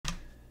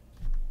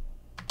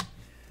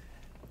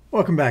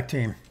Welcome back,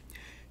 team.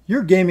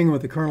 You're gaming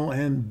with the Colonel,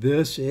 and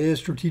this is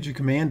Strategic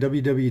Command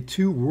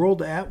WW2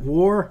 World at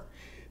War,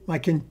 my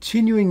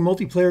continuing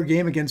multiplayer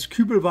game against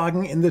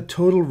Kuebelwagen in the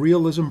Total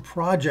Realism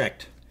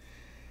Project.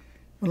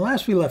 When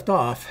last we left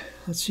off,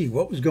 let's see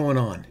what was going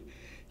on.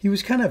 We were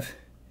kind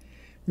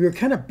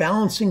of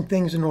balancing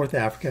things in North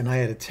Africa, and I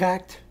had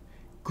attacked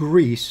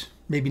Greece,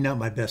 maybe not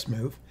my best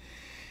move,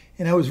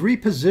 and I was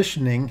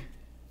repositioning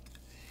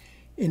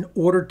in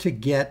order to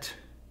get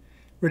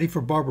ready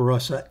for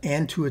Barbarossa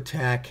and to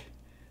attack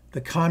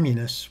the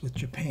communists with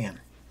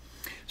Japan.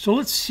 So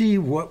let's see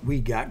what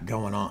we got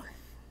going on.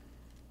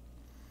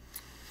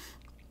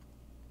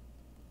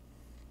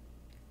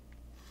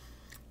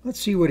 Let's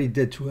see what he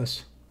did to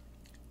us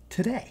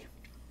today.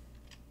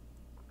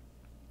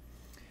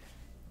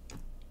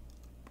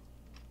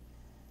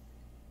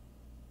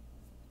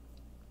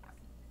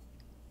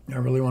 I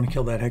really want to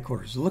kill that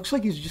headquarters. It looks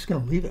like he's just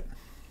going to leave it.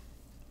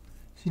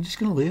 Is he just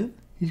going to leave it?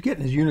 He's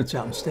getting his units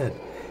out instead.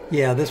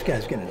 Yeah, this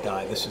guy's going to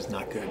die. This is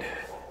not good.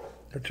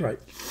 That's right.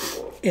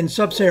 In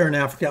sub-Saharan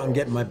Africa, I'm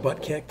getting my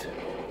butt kicked.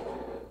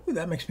 Ooh,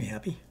 that makes me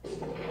happy.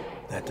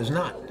 That does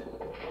not.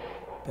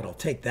 But I'll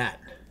take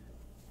that.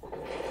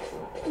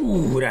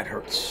 Ooh, that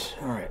hurts.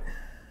 All right.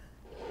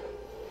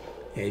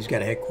 Yeah, he's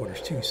got a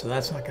headquarters too, so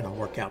that's not going to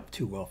work out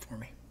too well for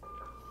me.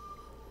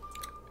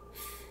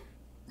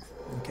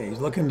 Okay, he's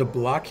looking to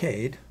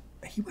blockade.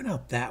 He went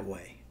out that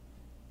way.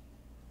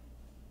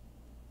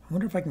 I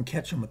wonder if I can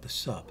catch him with the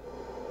sub.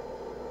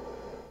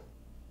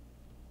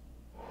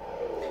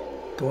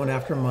 Going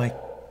after my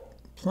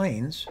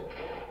planes.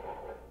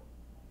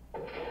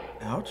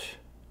 Ouch.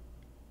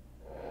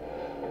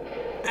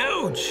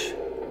 Ouch! Is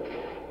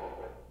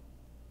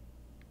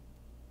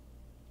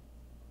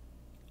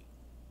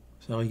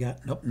that all you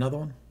got? Nope, another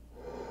one.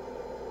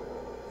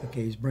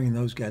 Okay, he's bringing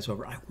those guys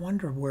over. I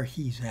wonder where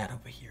he's at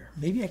over here.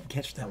 Maybe I can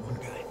catch that one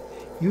guy.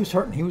 He was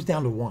hurting. He was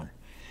down to one.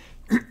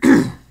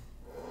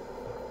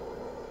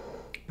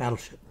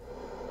 Battleship.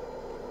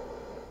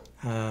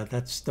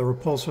 That's the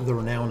repulsor of the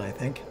Renown, I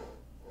think.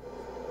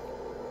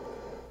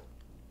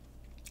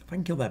 If I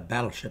can kill that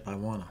battleship, I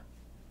wanna.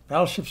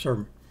 Battleships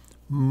are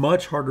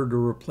much harder to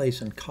replace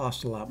and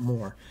cost a lot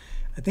more.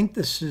 I think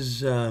this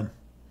is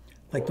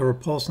like the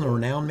repulsor and the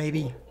Renown,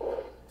 maybe.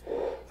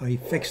 Oh, he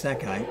fixed that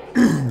guy.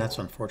 That's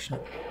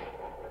unfortunate.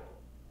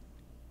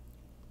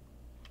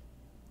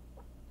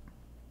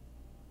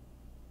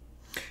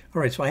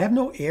 All right, so I have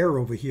no air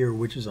over here,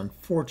 which is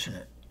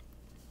unfortunate.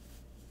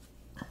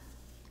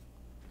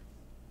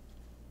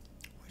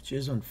 Which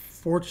is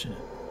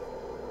unfortunate.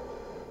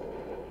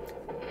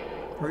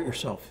 Hurt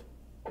yourself.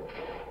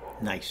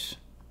 Nice.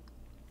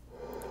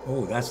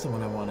 Oh, that's the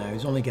one I want now.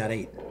 He's only got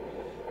 8.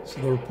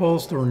 So the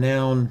repulse, the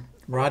Renown,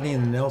 Rodney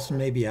and the Nelson,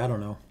 maybe, I don't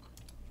know.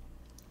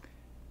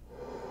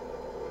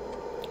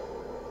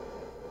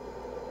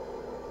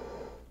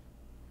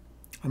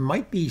 I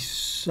might be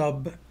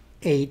sub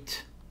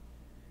 8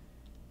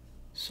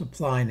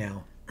 supply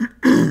now.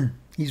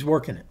 He's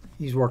working it.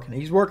 He's working it.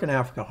 He's working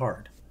Africa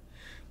hard.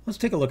 Let's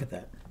take a look at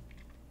that.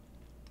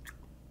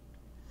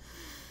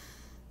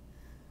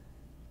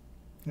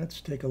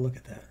 Let's take a look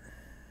at that.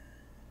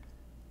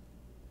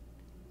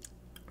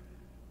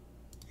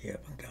 Yeah,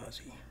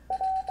 Benghazi.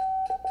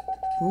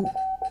 Ooh,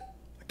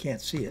 I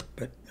can't see it,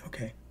 but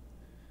okay.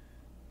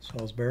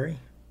 Salisbury.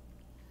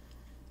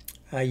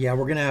 Yeah,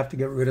 we're going to have to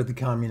get rid of the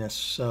communists,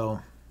 so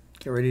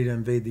get ready to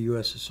invade the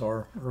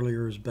USSR.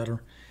 Earlier is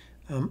better.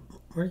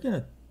 We're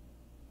going to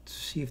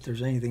see if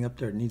there's anything up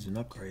there that needs an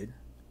upgrade.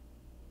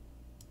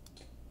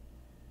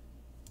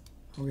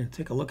 We're going to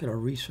take a look at our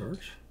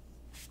research.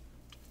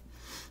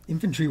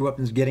 Infantry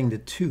weapons getting to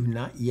 2,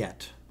 not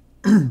yet.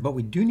 But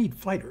we do need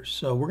fighters,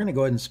 so we're going to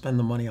go ahead and spend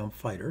the money on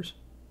fighters.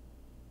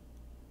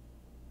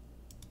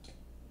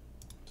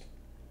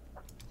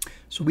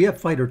 So we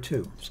have fighter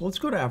 2. So let's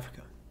go to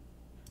Africa.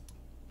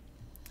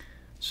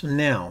 So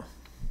now,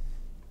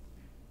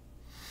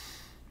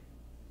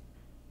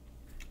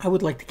 I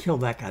would like to kill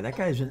that guy. That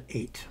guy's an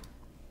 8.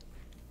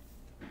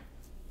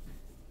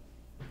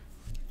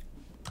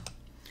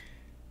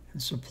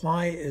 And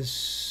supply is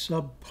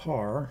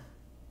subpar.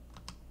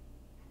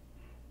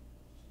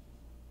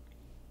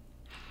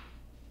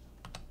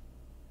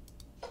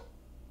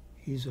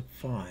 He's a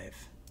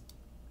 5.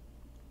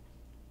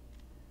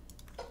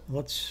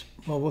 Well,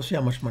 we'll see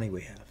how much money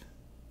we have.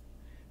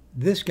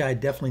 This guy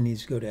definitely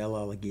needs to go to El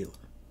Alagila,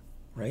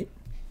 right?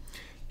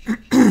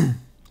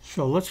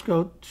 So let's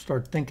go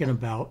start thinking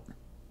about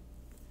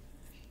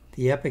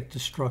the epic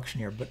destruction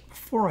here. But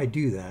before I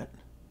do that,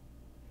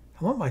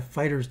 I want my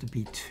fighters to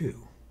be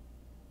 2.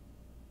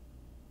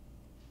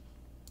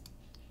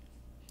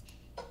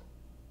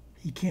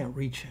 He can't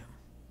reach him.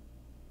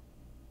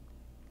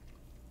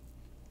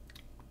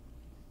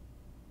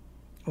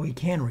 Oh, he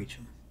can reach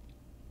him.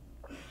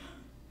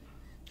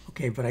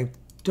 Okay, but I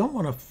don't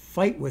want to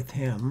fight with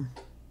him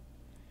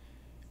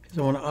because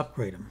I want to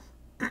upgrade him.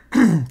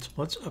 So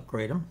let's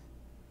upgrade him.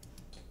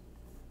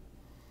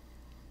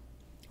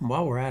 And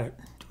while we're at it,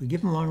 do we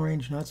give him long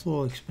range? No, it's a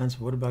little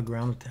expensive. What about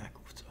ground attack?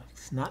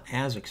 It's not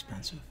as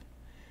expensive.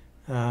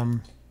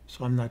 So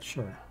I'm not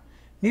sure.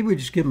 Maybe we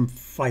just give him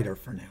fighter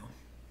for now.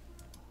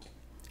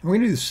 And we're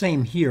going to do the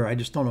same here. I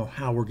just don't know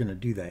how we're going to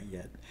do that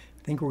yet.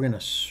 I think we're going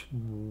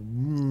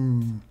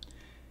to...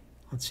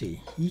 Let's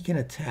see. He can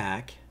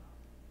attack.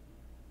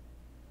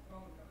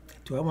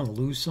 Do I want to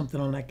lose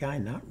something on that guy?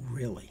 Not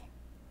really.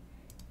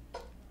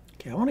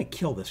 Okay, I want to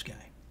kill this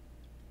guy.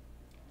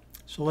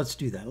 So let's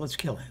do that. Let's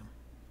kill him.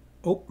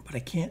 Oh, but I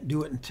can't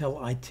do it until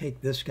I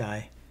take this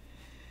guy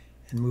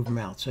and move him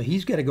out. So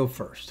he's got to go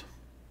first.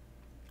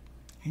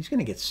 He's going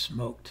to get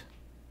smoked.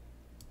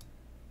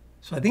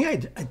 So I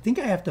think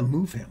I have to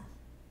move him.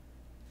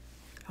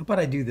 How about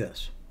I do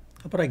this?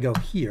 How about I go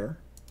here,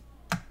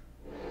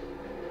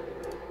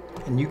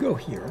 and you go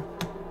here,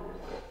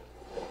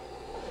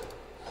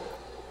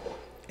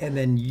 and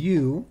then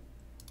you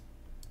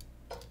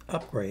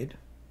upgrade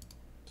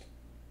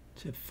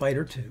to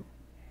fighter 2.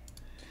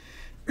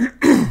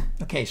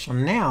 Okay, so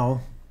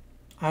now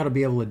I ought to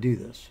be able to do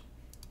this.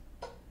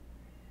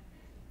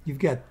 You've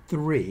got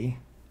 3.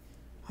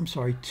 I'm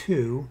sorry,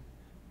 2.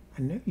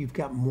 I know you've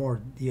got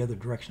more the other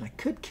direction. I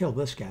could kill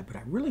this guy, but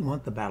I really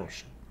want the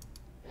battleship.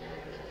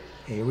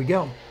 Here we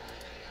go.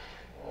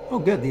 Oh,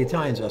 good. The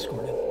Italians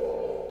escorted.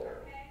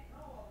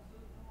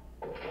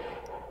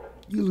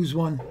 You lose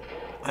 1.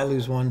 I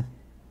lose 1.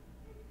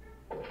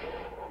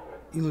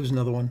 You lose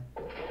another 1.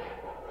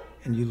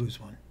 And you lose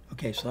 1.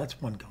 Okay, so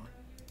that's 1 gone.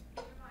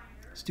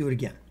 Let's do it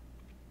again.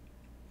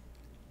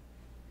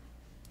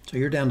 So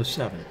you're down to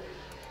 7.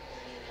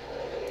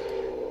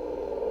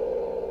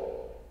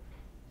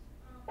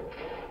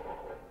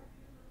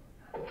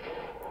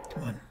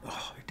 Come on.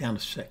 Oh, you're down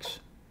to 6.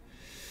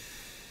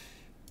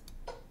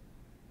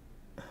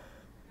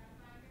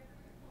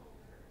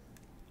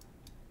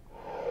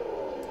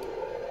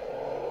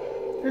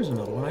 There's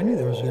another one. I knew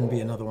there was going to be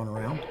another one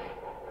around.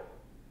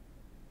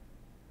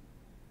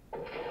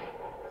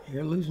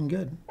 You're losing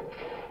good.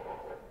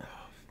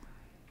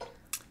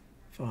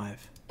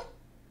 5.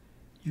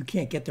 You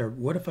can't get there.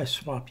 What if I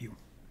swap you?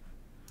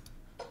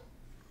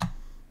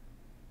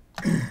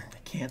 I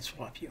can't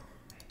swap you.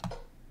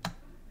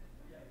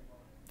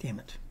 Damn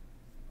it.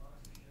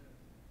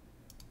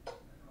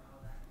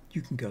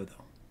 You can go,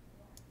 though.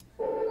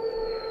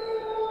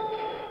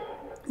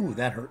 Ooh,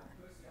 that hurt.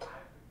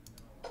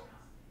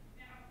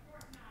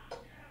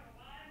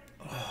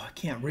 Oh, I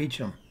can't reach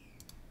him.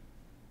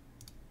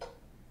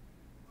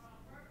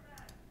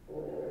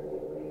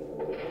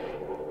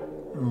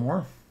 One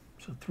more.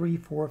 So 3,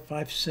 4,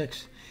 5,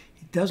 6.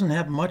 He doesn't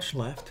have much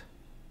left.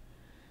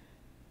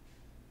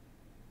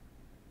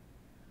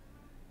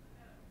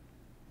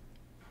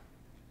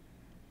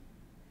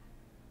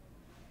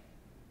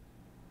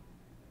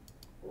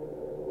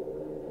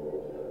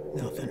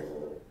 Nothing.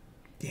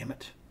 Damn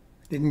it.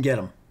 Didn't get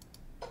him.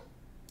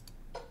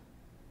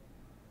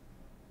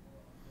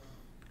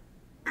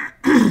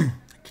 I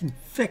can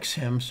fix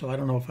him, so I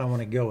don't know if I want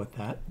to go with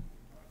that.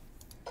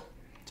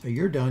 So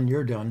you're done,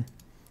 you're done,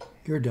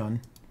 you're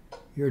done,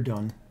 you're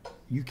done.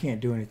 You can't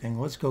do anything.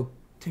 Let's go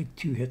take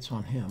 2 hits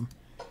on him.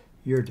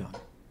 You're done.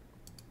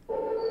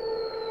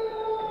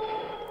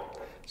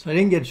 So I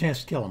didn't get a chance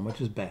to kill him, which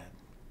is bad.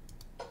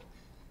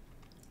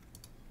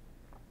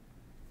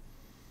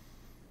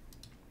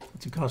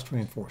 What's it cost to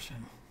reinforce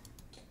him?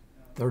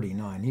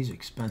 39. He's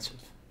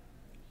expensive.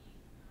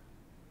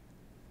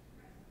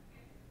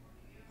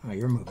 All right,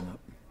 you're moving up.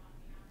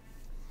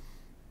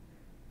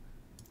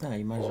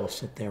 You might as well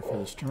sit there for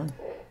this turn.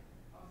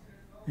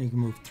 You can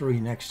move 3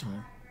 next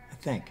time, I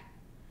think.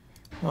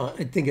 Well,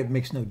 I think it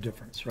makes no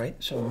difference, right?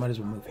 So we might as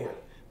well move here.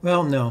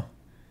 Well, no.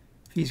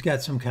 If he's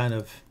got some kind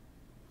of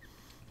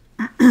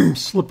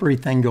slippery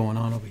thing going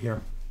on over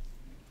here.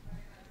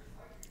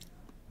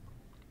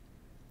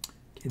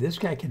 Okay, this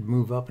guy could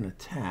move up and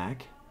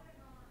attack.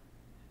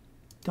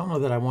 Don't know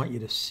that I want you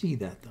to see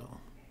that, though.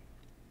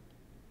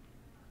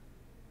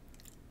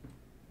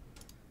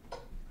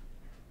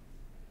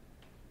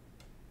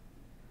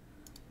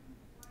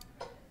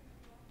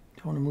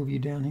 Do I want to move you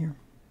down here?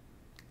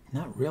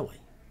 Not really.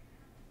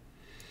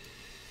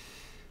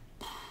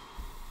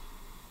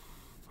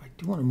 I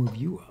do want to move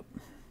you up.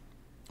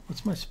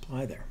 What's my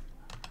supply there?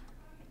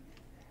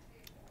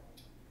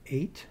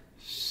 8,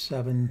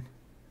 7.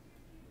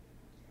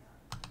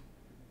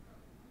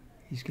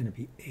 He's going to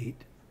be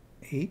 8.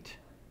 8,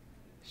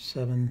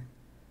 7,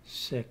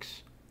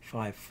 6,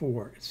 5,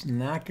 4. It's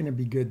not going to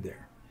be good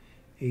there.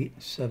 8,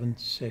 7,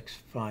 6,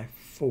 5,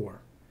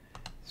 4.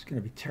 It's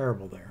going to be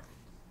terrible there.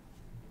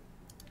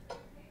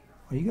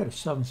 Well, you got a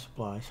 7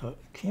 supply, so it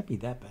can't be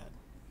that bad.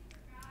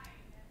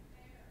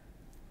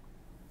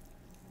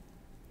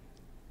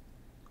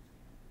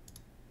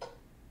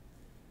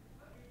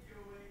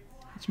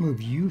 Let's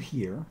move you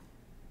here,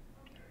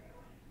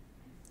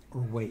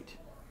 or wait.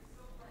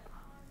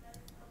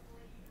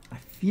 I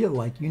feel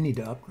like you need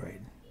to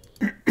upgrade.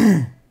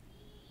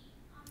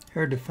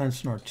 Air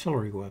defense and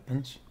artillery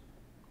weapons.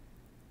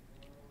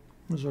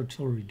 What does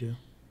artillery do?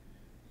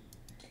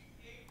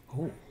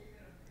 Oh.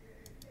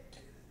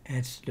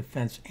 Adds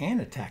defense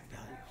and attack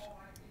values.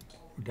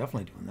 We're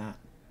definitely doing that.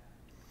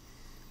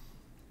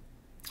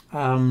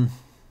 Let's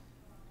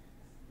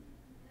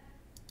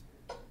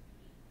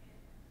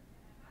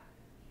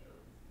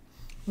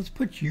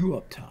put you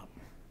up top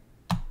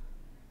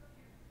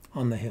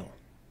on the hill.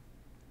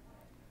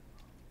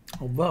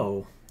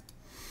 Although,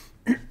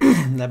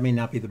 that may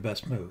not be the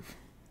best move,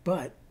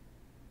 but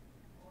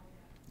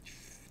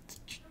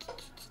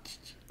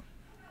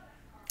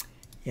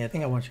yeah, I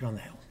think I want you on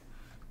the hill.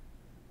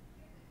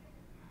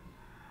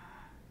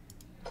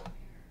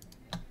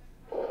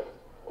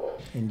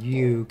 And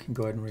you can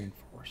go ahead and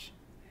reinforce.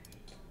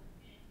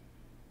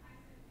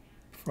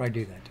 Before I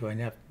do that, do I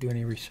have to do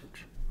any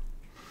research?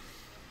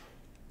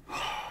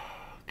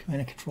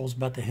 Command and control's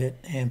about to hit,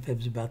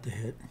 amphib's about to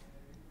hit. I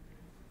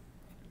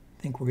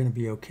think we're going to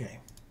be okay.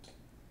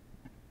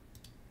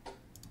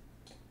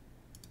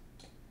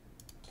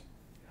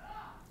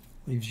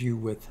 Leaves you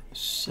with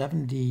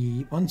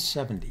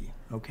 170.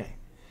 Okay.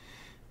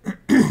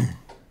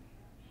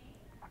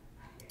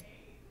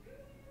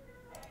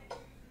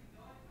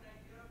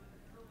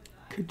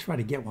 Could try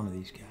to get one of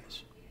these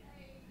guys.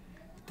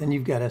 Then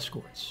you've got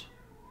escorts.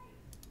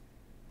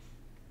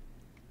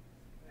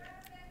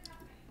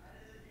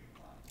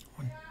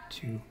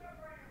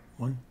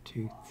 One,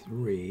 two,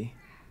 three.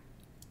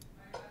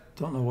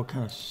 Don't know what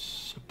kind of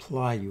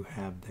supply you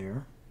have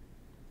there.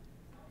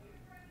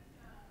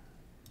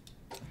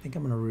 I think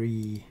I'm going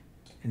to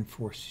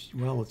reinforce.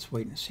 Well, let's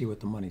wait and see what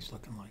the money's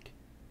looking like.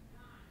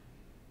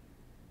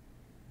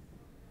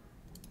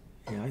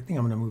 Yeah, I think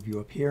I'm going to move you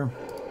up here.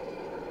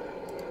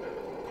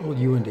 Pull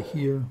you into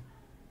here.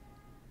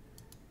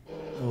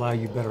 Allow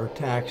you better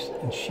attacks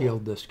and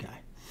shield this guy.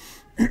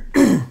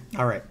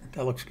 All right,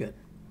 that looks good.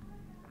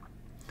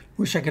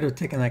 Wish I could have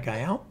taken that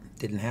guy out.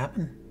 Didn't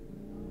happen.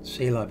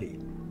 C'est la vie.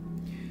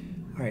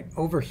 All right,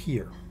 over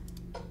here.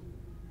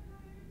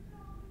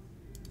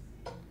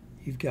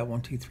 You've got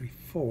 1, 2, 3,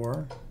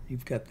 4.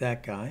 You've got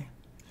that guy.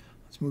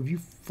 Let's move you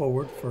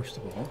forward first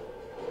of all.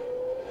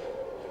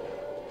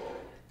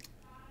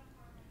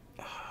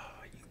 You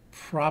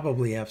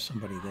probably have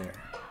somebody there.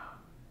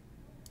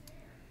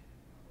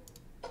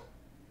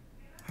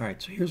 All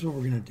right, so here's what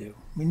we're going to do.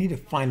 We need to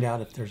find out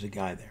if there's a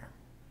guy there.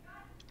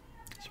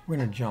 So we're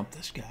going to jump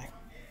this guy.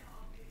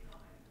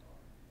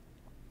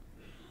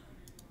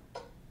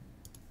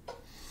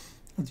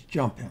 Let's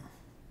jump him.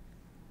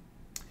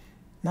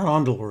 Not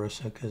on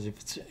Dolorissa, because if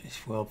it's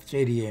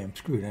 80A, I'm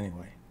screwed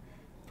anyway.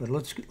 But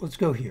let's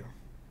go here.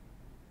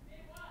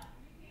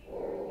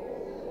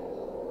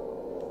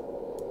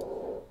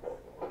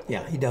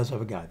 Yeah, he does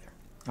have a guy there.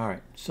 All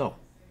right, so.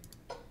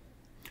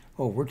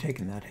 Oh, we're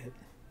taking that hit.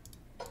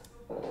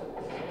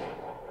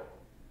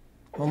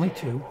 Only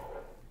 2.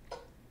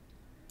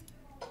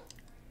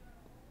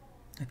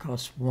 That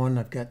costs 1.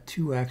 I've got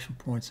 2 action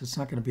points. It's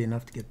not going to be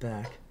enough to get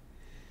back.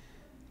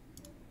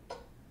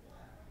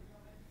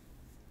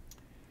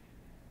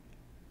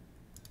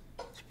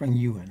 Let's bring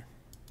you in.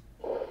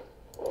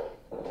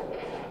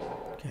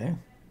 Okay,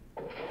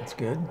 that's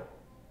good.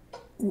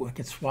 Ooh, I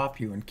could swap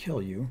you and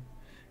kill you.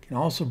 Can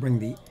also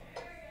bring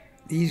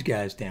these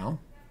guys down.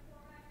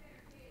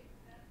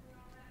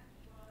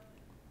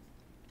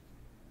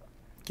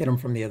 Get them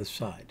from the other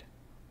side.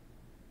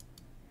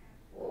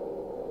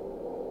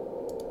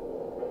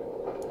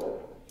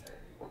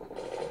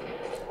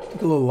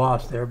 Took a little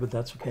loss there, but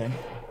that's okay.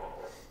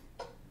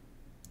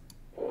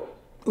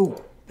 Ooh,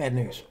 bad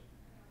news.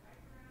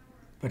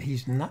 But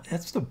he's not,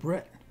 that's the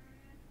Brit.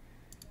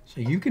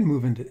 So you can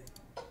move into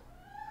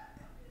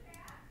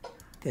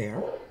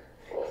there.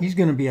 He's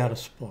going to be out of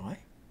supply.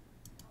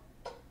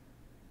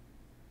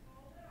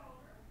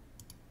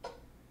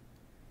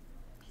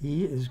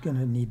 He is going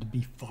to need to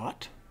be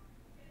fought.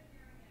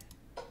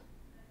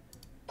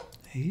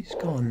 He's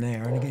going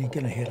there, and again, he's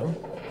going to hit him.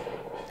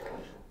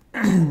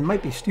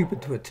 Might be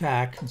stupid to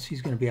attack, since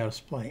he's going to be out of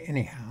supply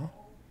anyhow.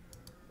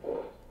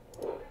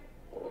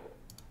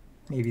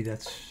 Maybe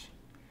that's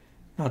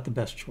not the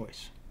best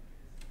choice.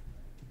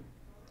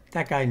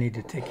 That guy need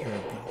to take care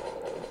of him.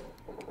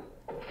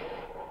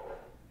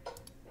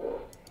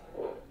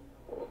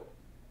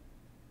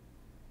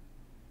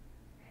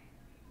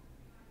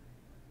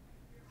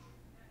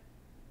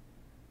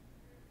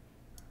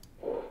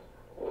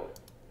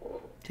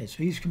 Okay,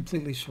 so he's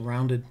completely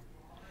surrounded,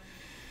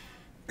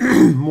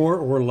 more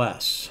or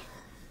less.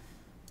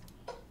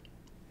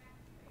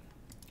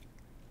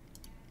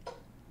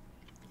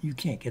 You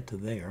can't get to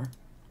there.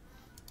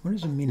 What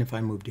does it mean if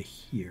I move to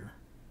here?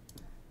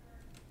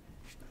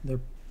 They're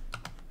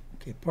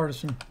okay.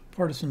 Partisan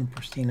and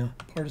Pristina,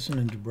 Partisan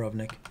and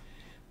Dubrovnik,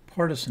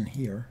 Partisan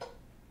here.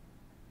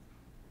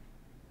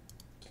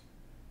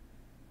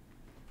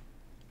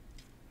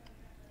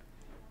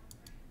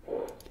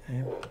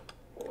 Okay.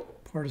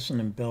 Partisan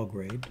in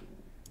Belgrade.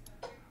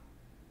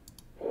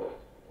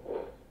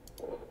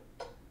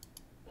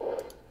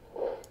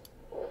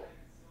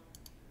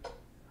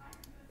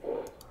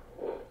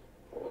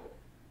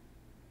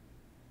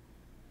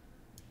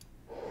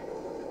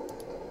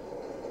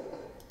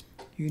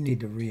 You need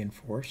to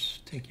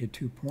reinforce. Take you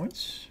 2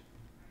 points.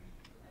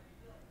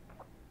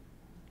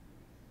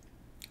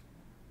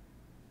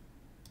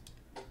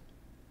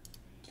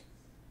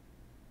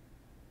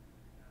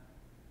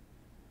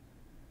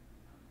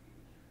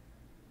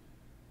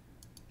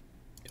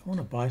 I want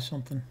to buy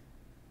something?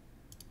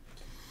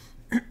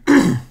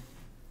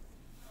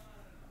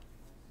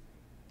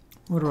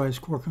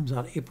 Motorized core comes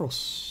out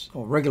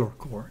regular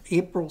core,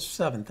 April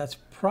 7th. That's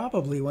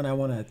probably when I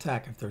want to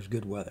attack if there's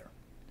good weather.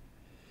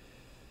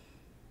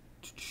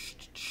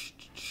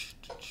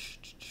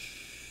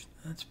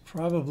 That's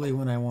probably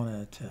when I want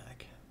to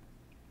attack.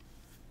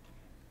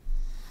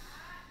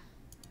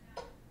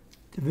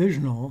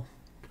 Divisional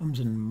comes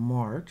in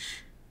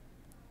March.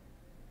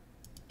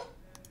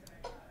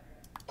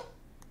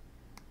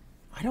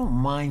 I don't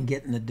mind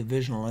getting the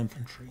divisional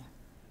infantry.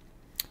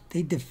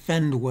 They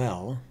defend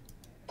well.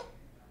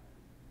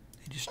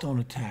 They just don't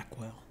attack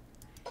well.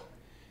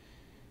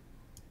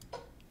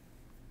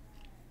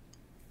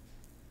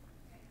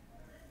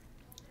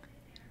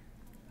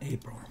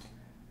 April.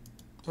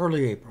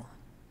 Early April.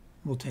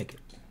 We'll take it.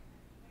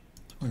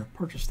 So we're going to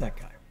purchase that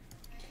guy.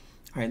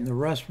 All right, and the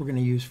rest we're going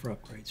to use for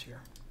upgrades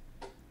here.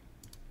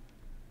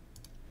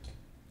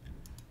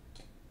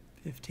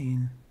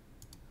 15,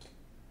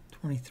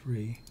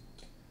 23,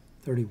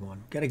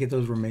 31. Got to get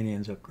those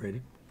Romanians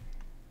upgraded.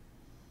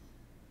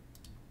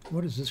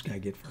 What does this guy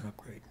get for an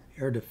upgrade?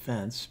 Air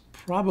defense.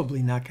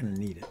 Probably not going to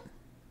need it.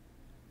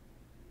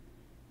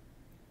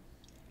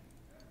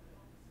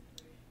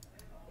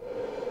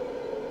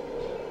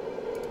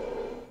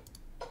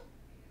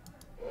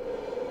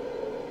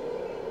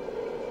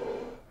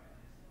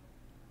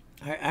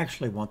 I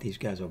actually want these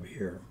guys over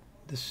here.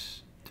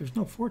 There's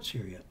no forts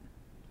here yet.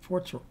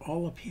 Forts are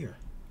all up here.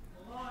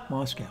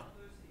 Moscow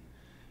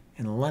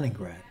and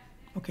Leningrad.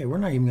 Okay, we're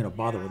not even going to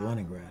bother with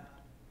Leningrad.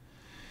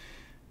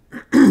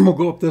 We'll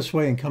go up this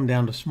way and come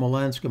down to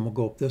Smolensk, and we'll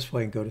go up this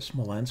way and go to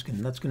Smolensk,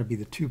 and that's going to be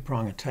the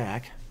two-prong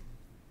attack.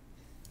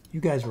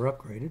 You guys are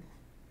upgraded.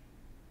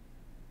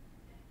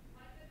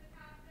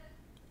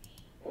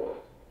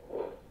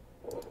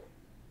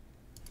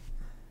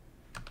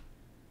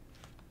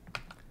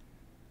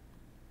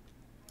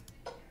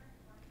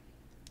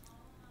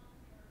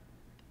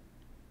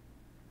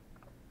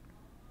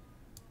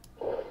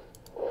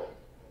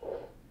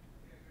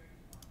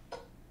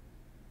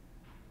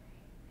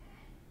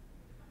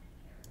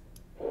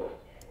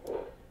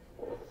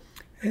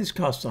 This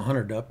costs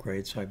 100 to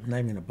upgrade, so I'm not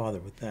even going to bother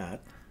with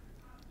that.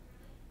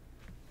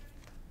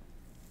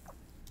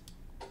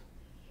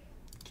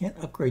 Can't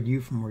upgrade you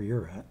from where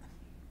you're at.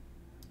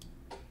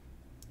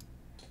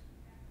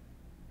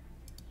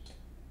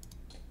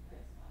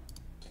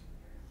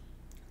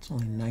 It's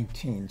only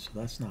 19, so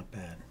that's not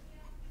bad.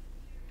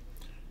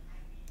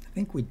 I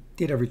think we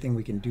did everything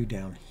we can do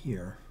down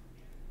here.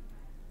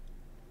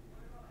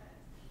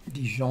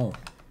 Dijon.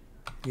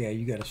 Yeah,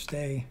 you got to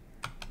stay.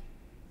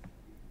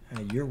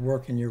 You're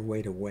working your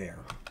way to where?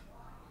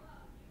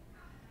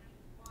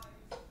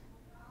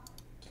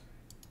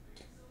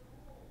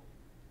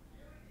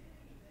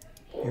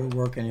 You're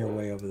working your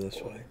way over this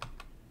way.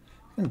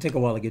 It's going to take a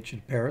while to get you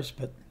to Paris,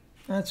 but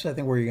that's, I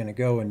think, where you're going to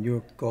go, and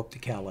you'll go up to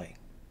Calais.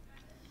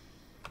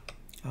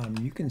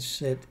 You can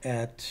sit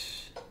at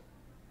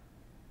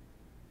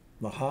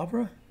Le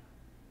Havre.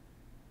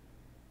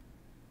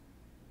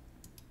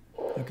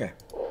 Okay.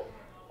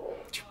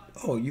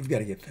 Oh, you've got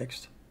to get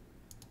fixed.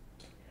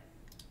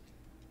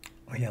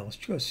 Oh yeah, let's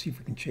try to see if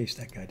we can chase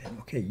that guy down.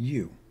 Okay,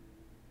 you.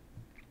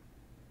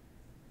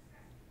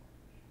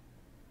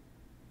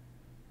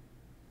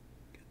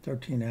 Get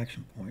 13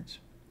 action points.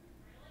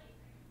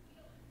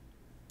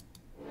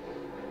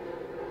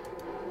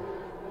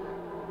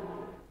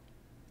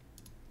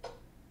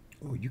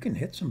 Oh, you can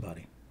hit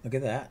somebody. Look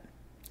at that.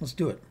 Let's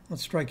do it.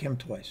 Let's strike him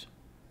twice.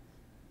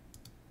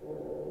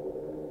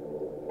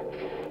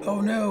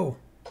 Oh no!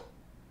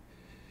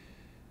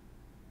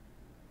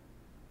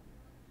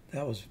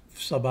 That was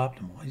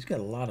suboptimal. He's got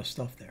a lot of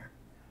stuff there.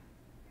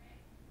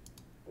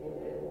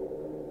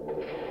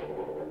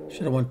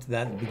 Should have went to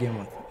that to begin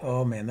with.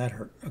 Oh man, that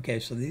hurt.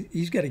 Okay, so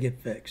he's got to get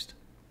fixed.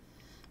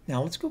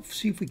 Now let's go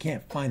see if we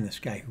can't find this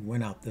guy who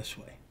went out this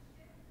way.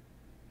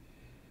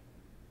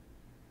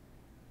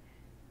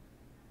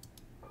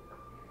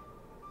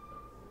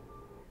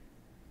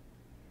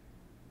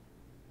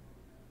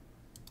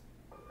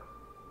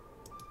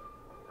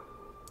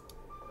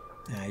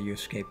 Nah, you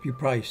escaped. You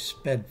probably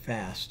sped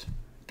fast.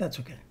 That's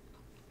okay.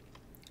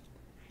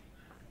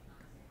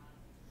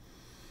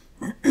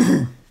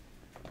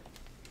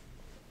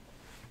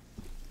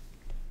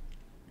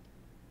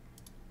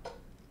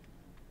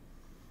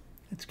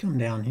 Let's come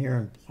down here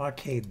and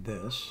blockade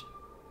this.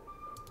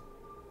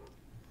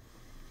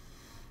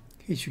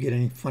 In case you get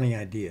any funny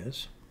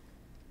ideas.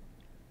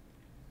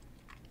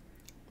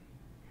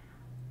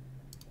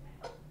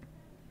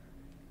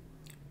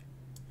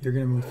 You're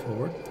going to move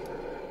forward.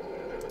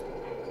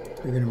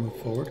 You're going to move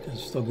forward because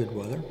it's still good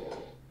weather.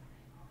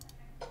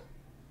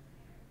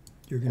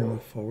 You're going to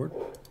move forward.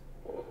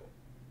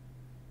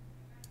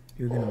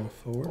 You're going to move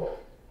forward.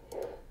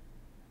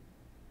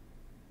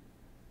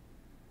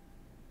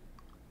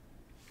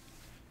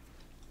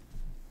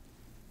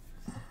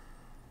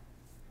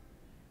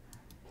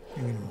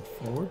 You're going to move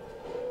forward.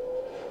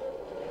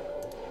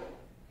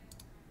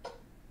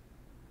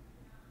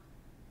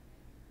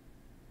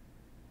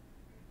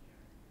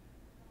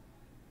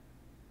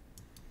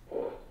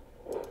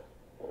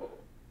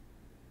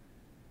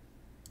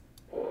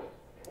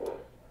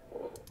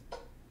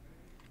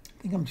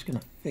 think I'm just going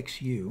to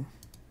fix you.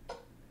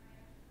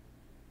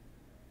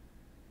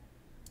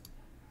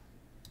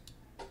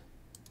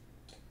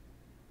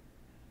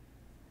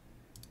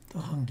 The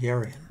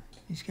Hungarian.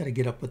 He's got to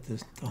get up with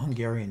the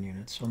Hungarian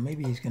unit, so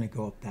maybe he's going to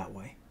go up that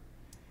way.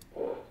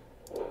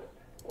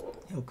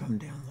 He'll come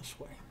down this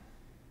way.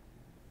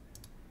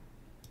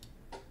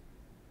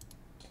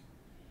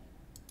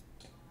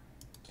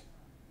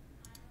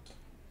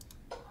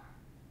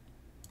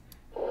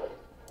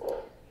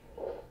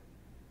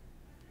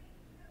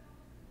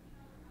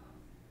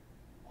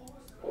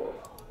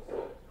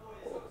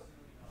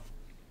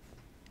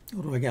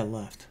 What do I got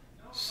left?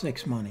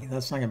 6 money.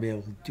 That's not going to be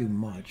able to do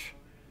much.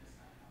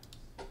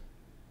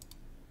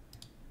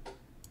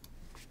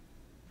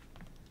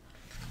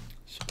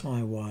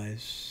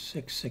 Supply-wise,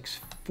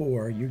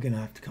 664. You're going to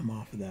have to come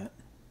off of that.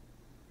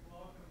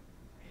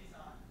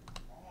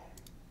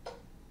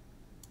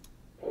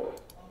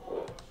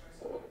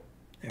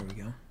 There we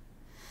go.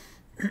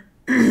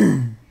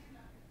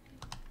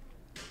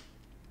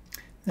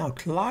 Now,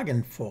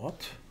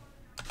 Klagenfurt.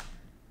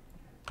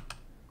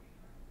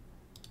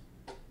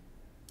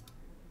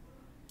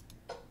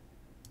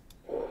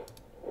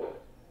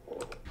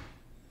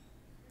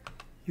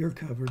 You're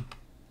covered.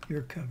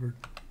 You're covered.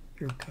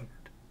 You're covered.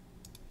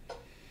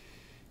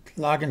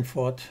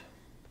 Klagenfurt.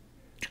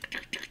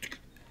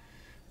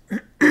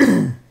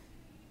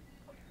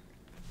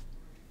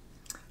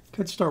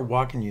 Could start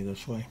walking you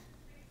this way.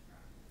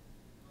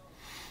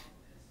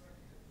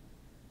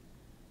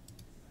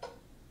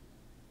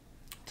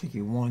 Take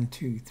you 1,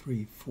 2,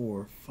 3,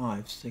 4,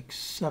 5, 6,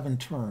 7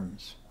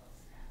 turns.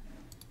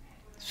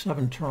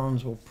 7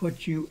 turns will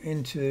put you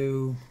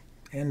into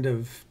end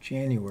of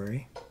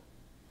January.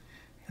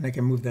 And I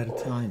can move that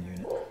Italian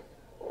unit.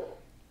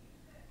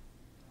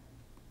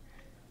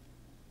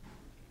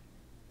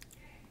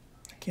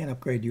 I can't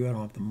upgrade you, I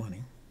don't have the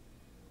money.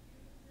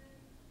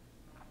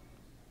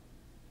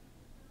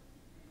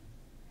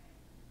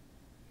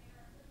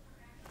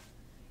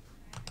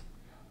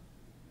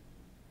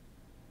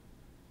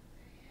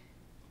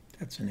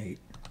 That's an 8.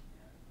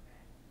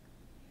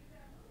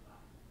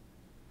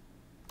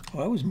 Oh,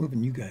 I was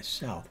moving you guys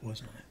south,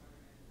 wasn't I?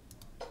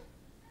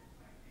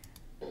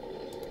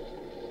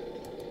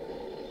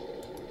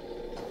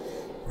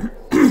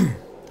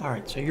 All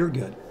right, so you're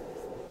good.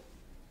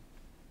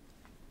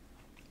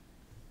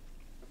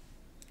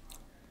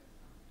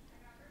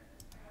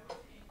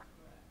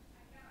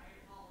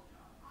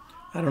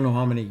 I don't know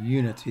how many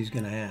units he's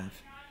going to have.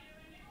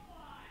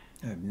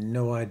 I have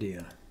no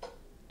idea.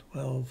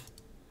 12,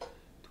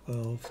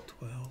 12,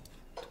 12,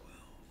 12.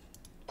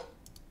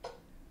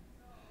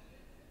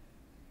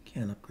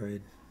 Can't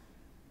upgrade.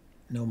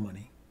 No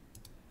money.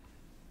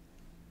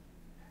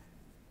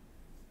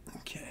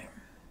 Okay.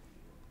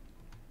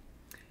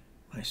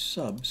 My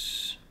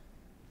subs.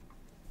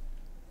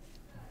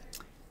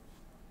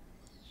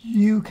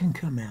 You can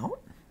come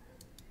out.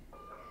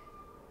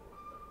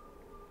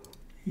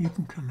 You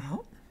can come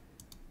out.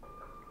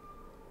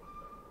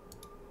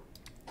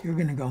 You're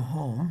going to go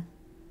home.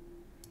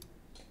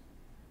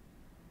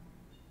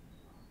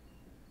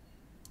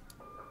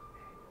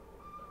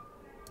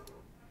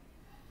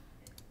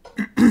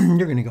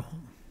 You're going to go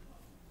home.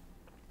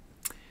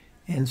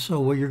 And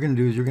so what you're going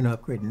to do is you're going to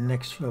upgrade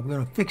next. We're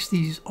going to fix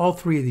these, all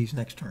 3 of these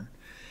next turn.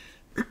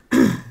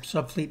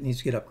 Subfleet needs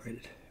to get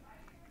upgraded.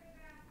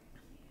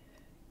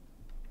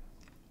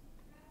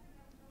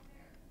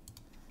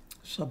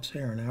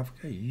 Sub-Saharan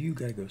Africa, you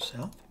got to go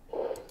south.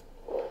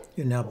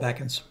 You're now back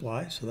in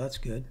supply, so that's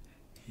good.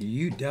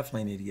 You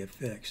definitely need to get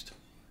fixed.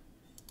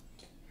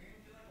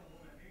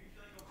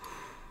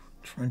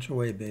 Trench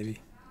away, baby.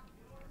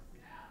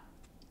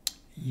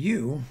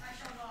 You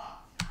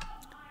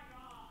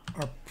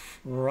are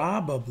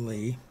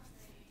probably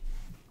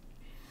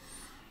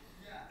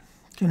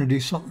going to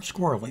do something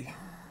squirrely.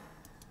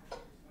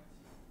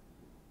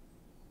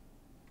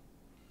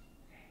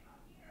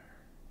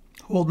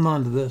 Holding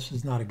on to this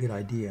is not a good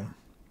idea.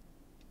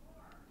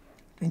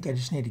 I think I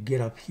just need to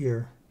get up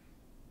here.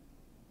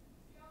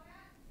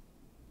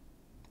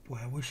 Boy,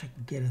 I wish I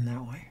could get in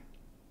that way.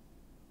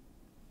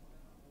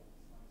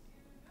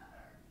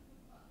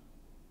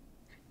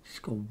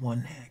 Just go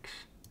 1 hex.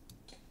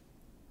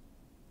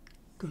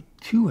 Go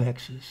 2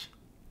 hexes.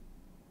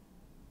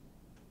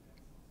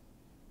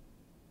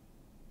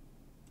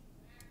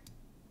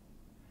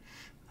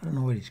 I don't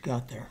know what he's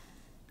got there.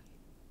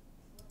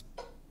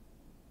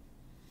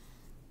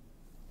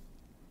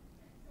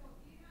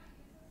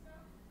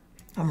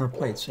 I'm going to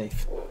play it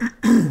safe.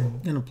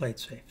 I'm going to play it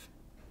safe.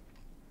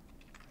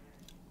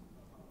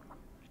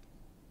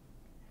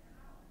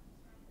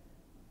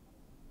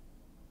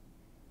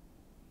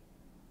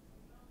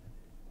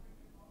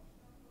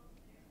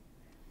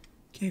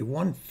 Okay,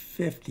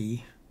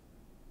 150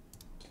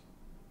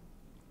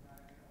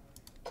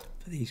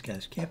 for these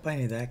guys. Can't buy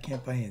any of that,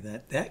 can't buy any of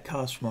that. That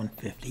costs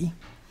 150.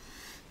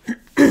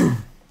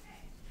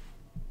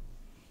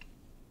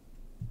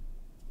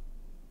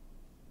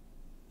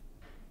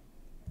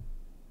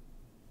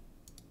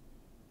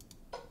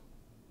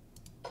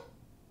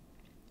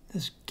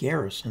 This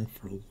garrison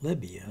for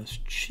Libya is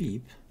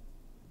cheap.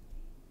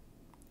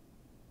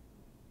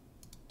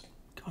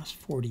 Costs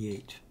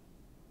 48.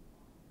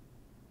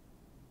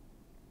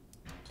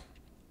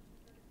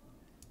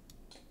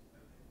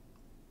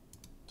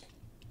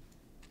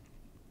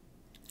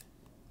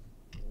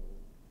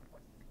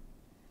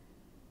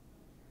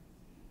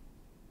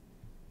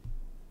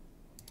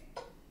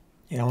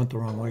 Yeah, I went the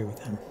wrong way with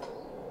him.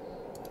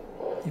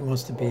 He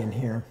wants to be in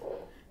here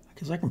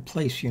because I can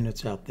place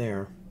units out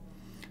there.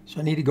 So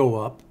I need to go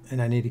up,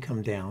 and I need to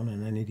come down,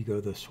 and I need to go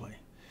this way.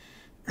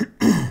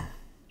 I've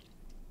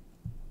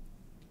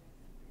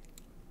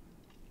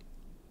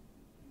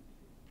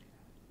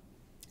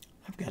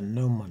got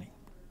no money.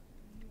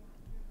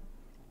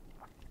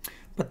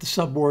 But the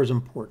sub war is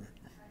important.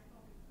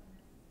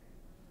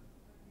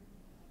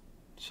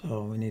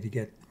 So we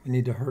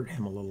need to hurt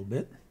him a little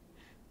bit.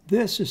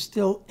 This is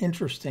still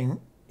interesting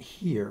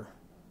here.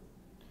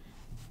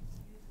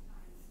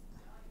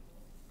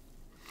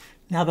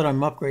 Now that I'm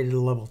upgraded to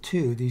level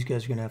 2, these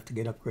guys are going to have to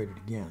get upgraded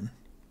again.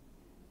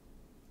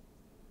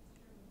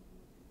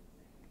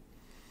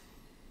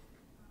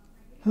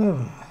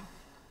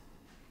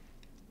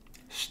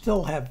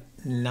 Still have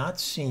not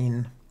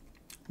seen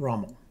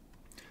Rommel.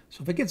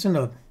 So if it gets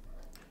into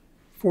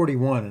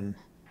 41 and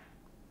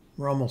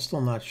Rommel's still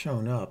not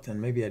showing up,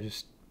 then maybe I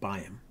just buy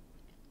him.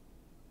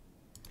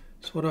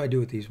 So what do I do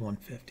with these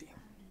 150?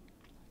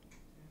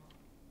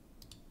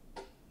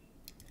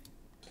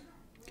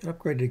 Get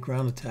upgraded to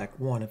ground attack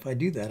 1. If I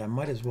do that, I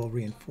might as well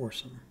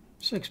reinforce them.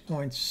 6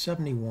 points,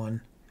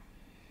 71.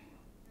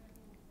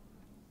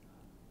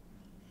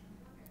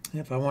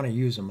 And if I want to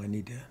use them, I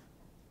need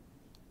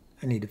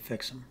to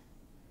fix them.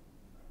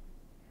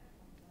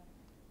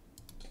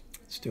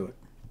 Let's do it.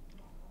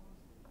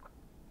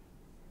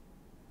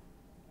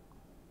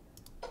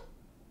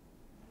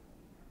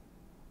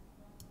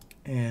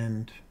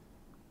 And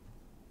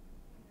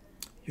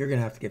you're going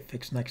to have to get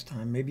fixed next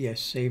time. Maybe I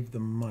save the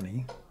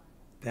money.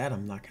 That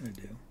I'm not going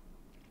to do.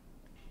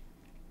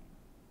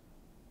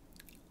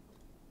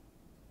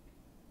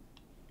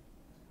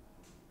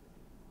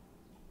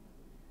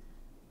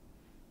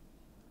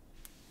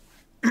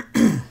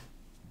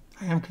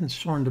 I am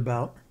concerned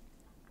about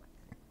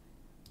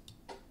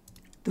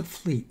the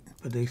fleet,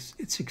 but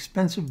it's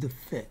expensive to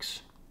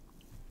fix.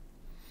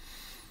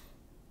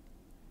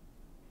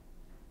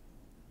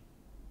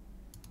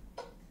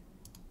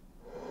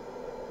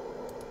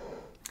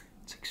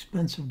 It's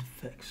expensive to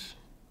fix.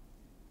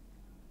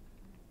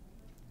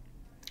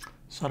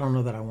 So I don't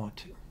know that I want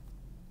to.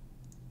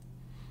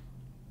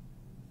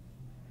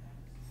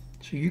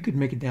 So you could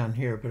make it down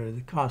here, but at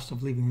the cost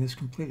of leaving this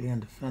completely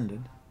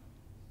undefended.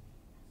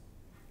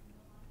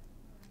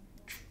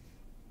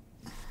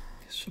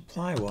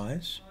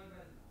 Supply-wise,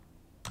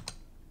 I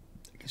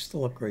can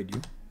still upgrade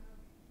you.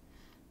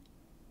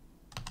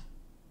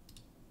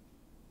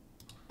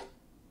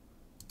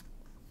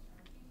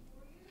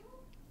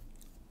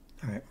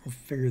 All right, we'll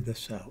figure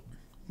this out.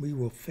 We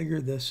will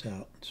figure this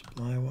out.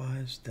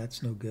 Supply-wise,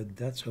 that's no good.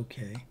 That's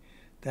okay.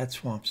 That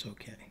swamp's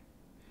okay.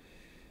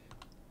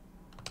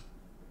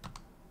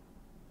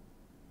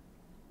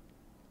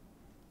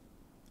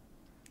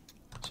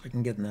 So I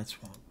can get in that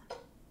swamp.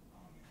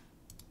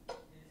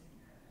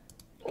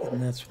 Get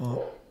in that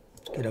swamp.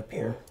 Let's get up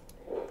here.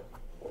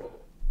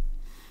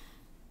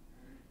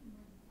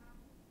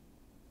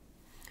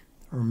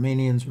 The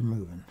Romanians are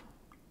moving.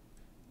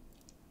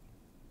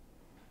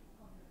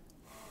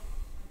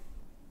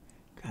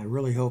 I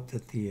really hope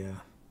that the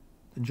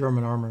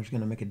German armor is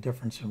going to make a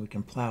difference and we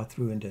can plow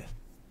through into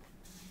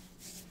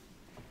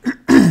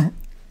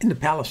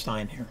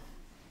Palestine here,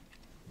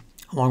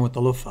 along with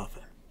the Luftwaffe.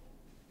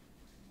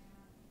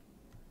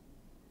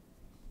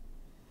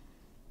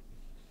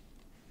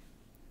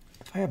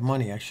 If I have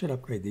money, I should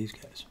upgrade these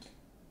guys.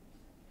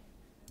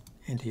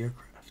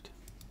 Anti-aircraft.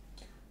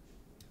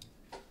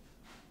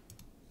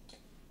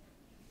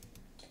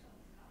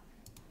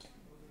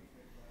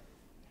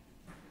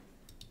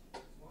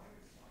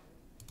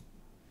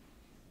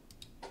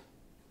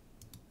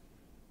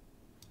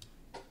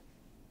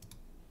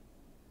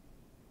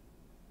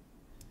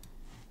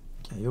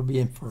 You'll be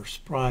in for a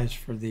surprise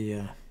for the,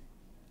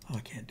 oh, I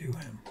can't do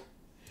him.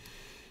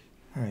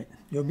 All right,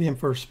 you'll be in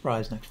for a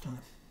surprise next time.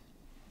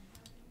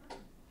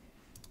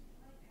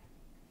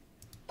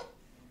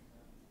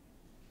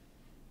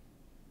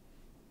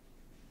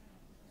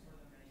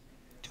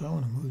 Do I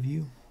want to move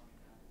you?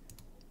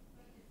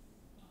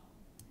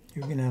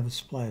 You're going to have a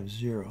supply of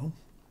 0.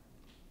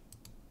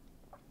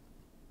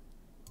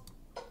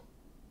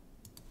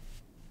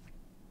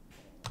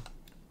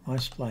 My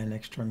supply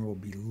next turn will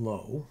be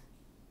low.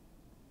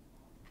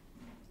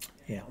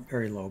 Yeah,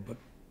 very low, but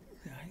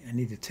I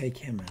need to take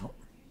him out.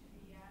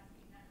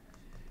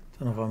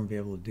 Don't know if I'm going to be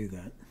able to do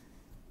that.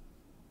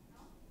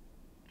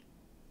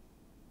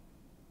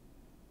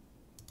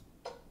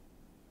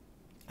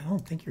 I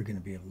don't think you're going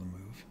to be able to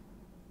move.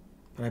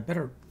 But I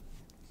better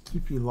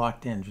keep you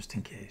locked in just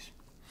in case.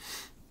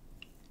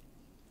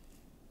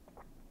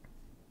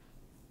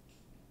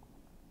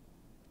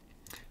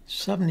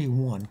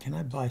 71. Can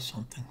I buy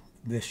something?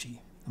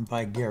 Vichy. And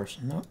buy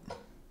garrison. Nope.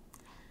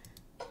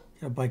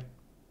 Gotta buy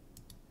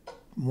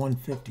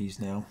 150s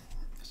now.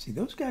 See,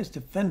 those guys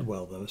defend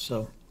well though,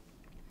 so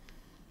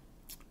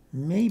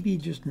maybe,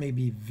 just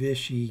maybe,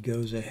 Vichy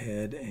goes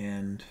ahead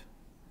and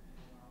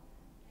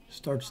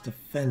starts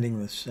defending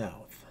the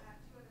south.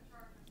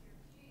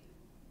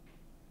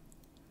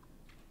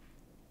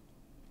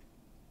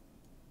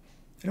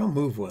 They don't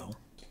move well.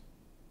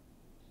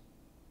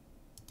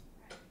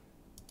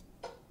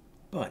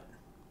 But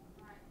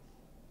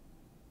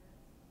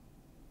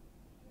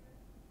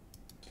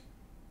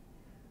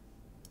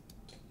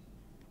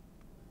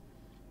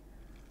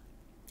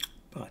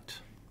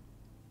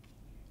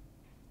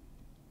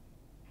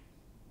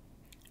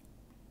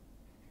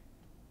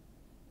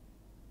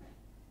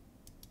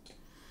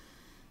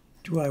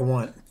do I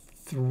want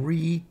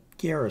 3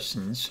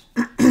 garrisons?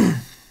 How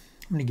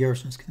many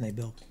garrisons can they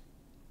build?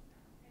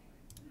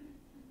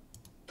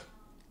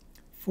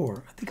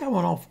 4. I think I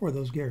want all 4 of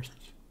those garrisons.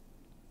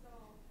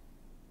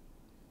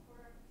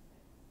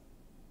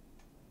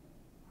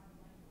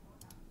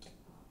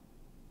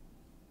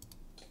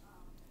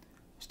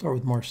 Start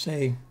with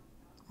Marseille,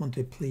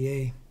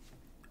 Montpellier,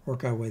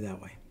 work our way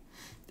that way.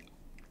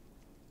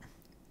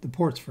 The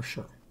ports for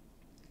sure.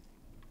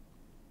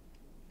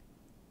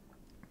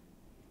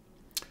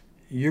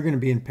 You're going to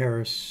be in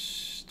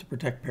Paris to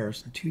protect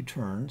Paris in 2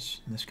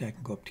 turns, and this guy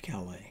can go up to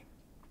Calais.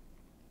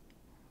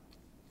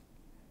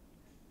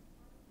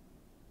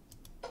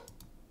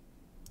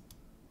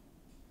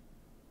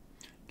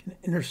 Can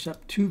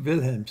intercept 2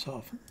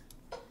 Wilhelmshaven,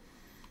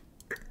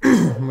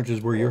 which is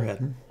where you're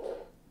heading.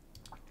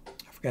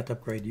 I forgot to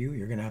upgrade you.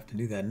 You're going to have to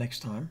do that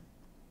next time.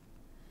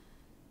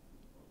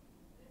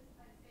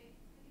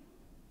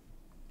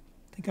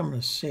 I think I'm going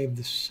to save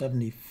the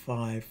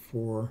 75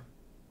 for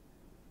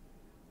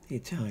the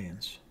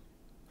Italians.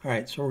 All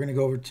right, so we're going to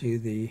go over to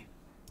the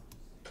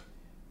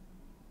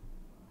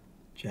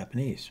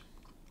Japanese,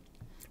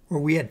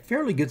 where we had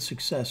fairly good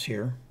success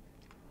here.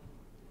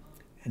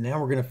 And now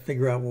we're going to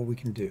figure out what we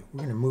can do.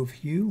 We're going to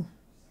move you.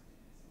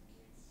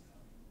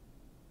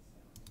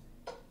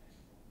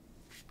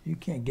 You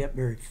can't get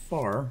very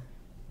far.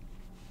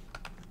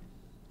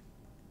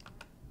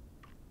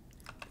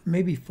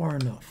 Maybe far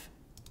enough.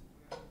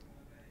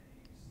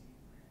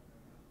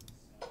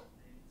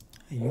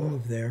 You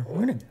move there.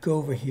 We're going to go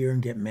over here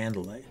and get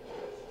Mandalay.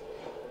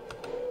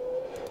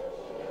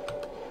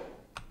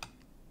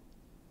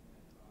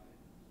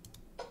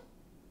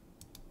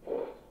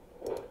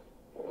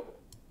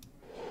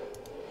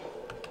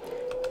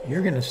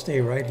 You're going to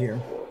stay right here.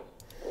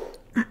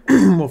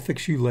 We'll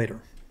fix you later.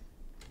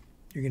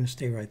 You're going to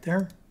stay right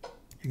there.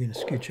 You're going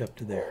to scooch up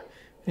to there.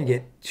 And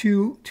get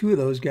two of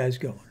those guys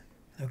going.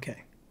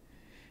 Okay.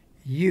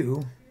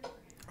 You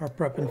are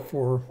prepping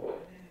for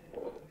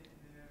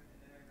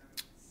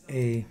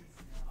a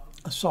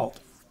assault,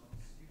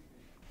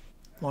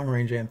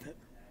 long-range amphib,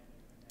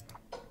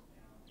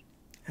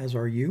 as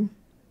are you.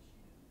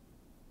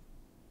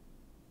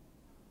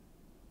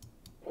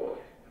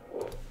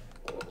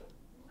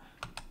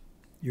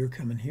 You're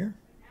coming here.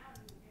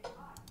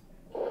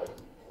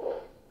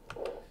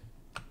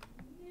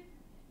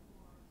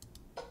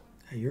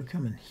 You're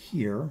coming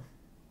here.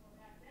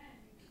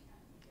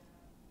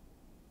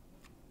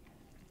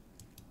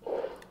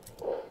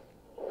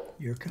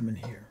 You're coming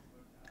here.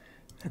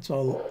 That's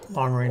all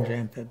long-range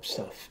amphib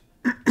stuff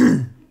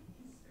for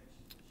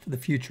the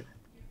future.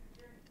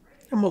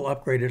 And we'll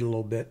upgrade it a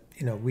little bit.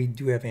 You know, we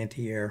do have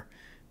anti-air.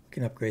 We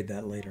can upgrade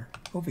that later.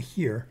 Over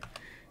here,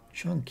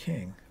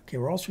 Chongqing. Okay,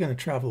 we're also going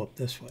to travel up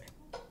this way.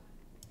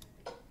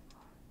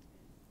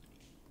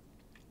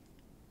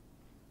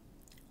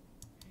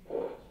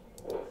 So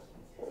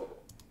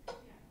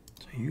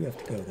you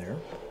have to go there.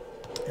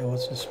 Now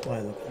what's the supply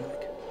looking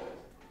like?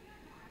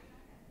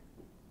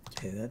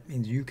 Okay, that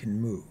means you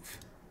can move.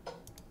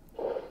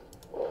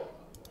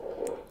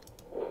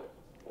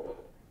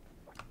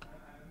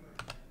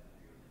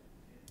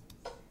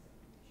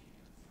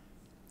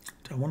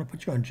 I want to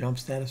put you on jump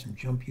status and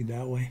jump you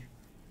that way.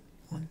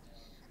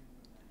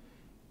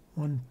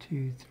 1,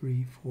 2,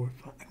 3, 4,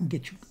 5. I can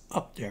get you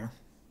up there.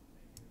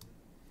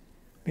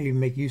 Maybe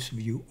make use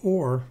of you,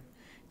 or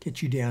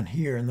get you down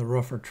here in the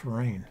rougher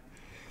terrain.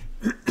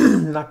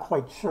 Not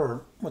quite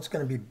sure what's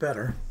going to be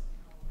better.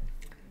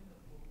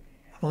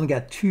 I've only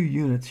got 2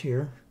 units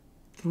here.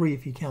 3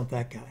 if you count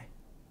that guy.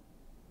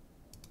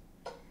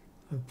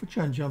 I'll put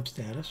you on jump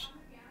status.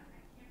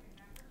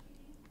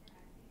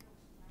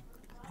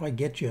 Probably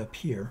get you up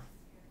here.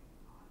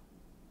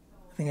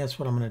 I think that's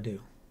what I'm going to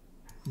do.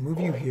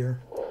 Move you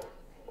here,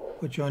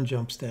 put you on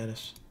jump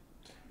status,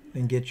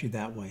 then get you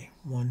that way.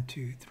 1,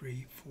 2,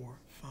 3, 4,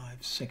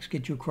 5, 6.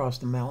 Get you across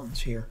the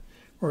mountains here,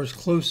 or as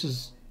close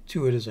as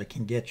to it as I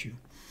can get you.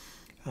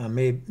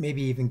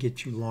 Maybe even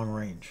get you long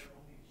range.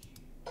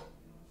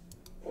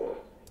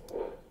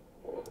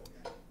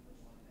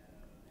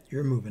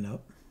 You're moving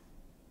up.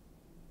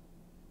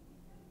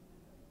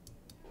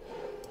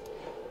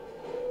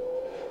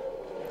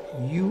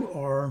 You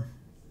are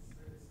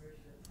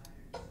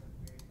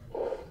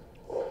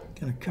going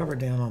Going to cover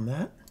down on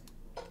that.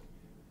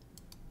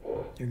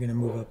 You're going to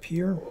move up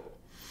here.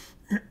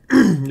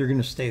 You're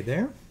going to stay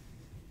there.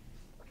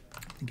 I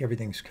think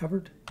everything's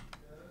covered.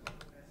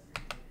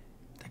 I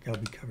think I'll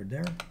be covered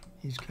there.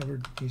 He's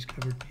covered, he's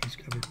covered, he's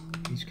covered,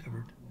 he's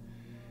covered.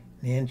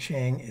 Nan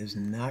Chang is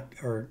not,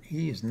 or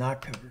he is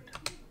not covered.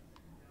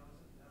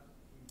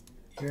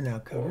 You're now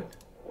covered.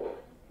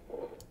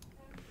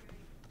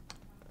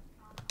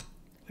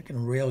 I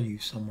can rail you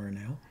somewhere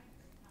now.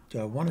 Do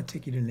I want to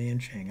take you to Nan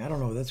Chang? I don't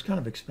know. That's kind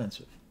of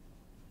expensive.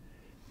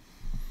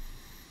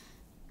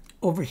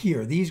 Over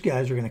here, these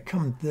guys are going to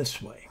come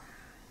this way.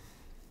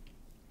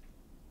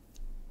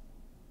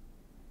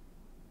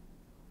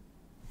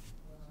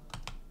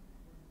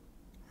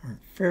 We're in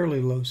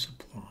fairly low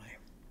supply.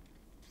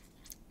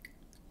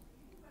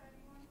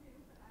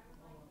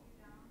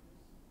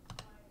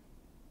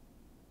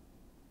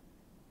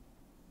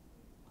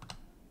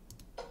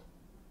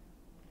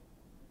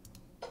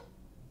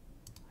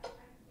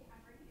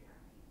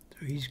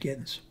 So he's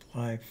getting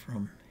supply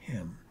from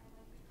him.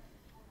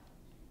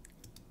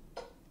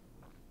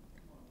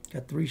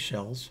 Got 3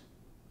 shells.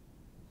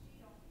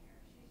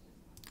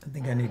 I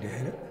think I need to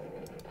hit it.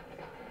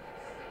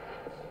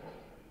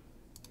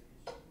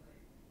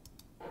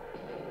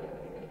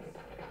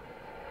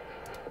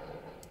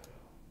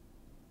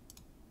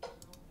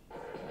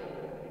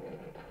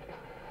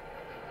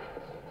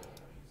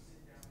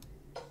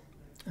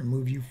 And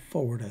move you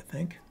forward, I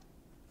think.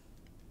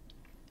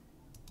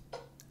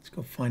 Let's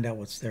go find out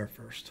what's there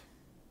first.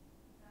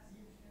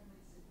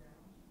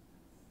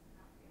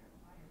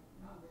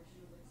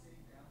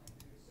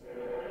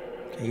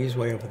 Okay, he's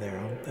way over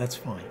there. That's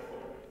fine.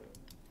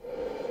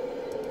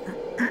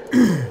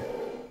 I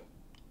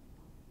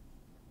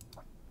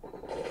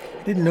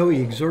didn't know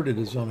he exerted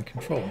his zone of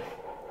control.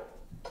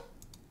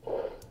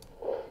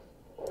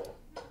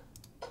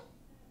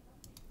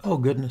 Oh,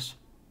 goodness.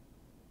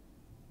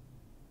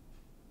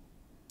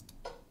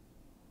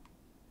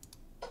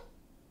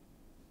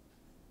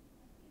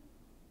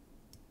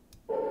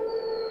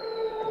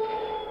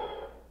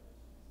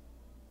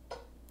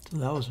 So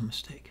that was a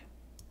mistake.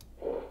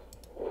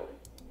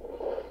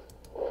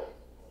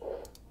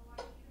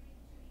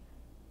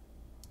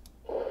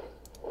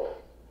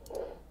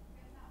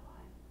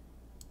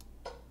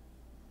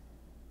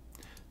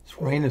 This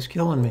rain is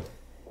killing me.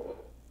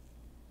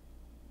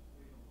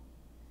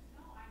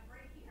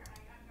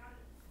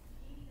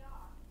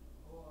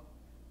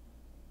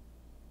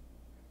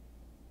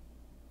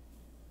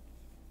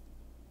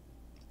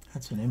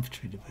 That's an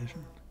infantry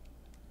division.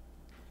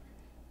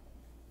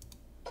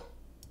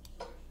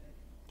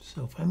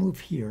 So if I move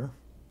here,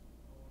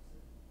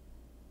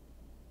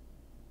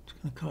 it's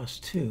going to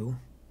cost 2.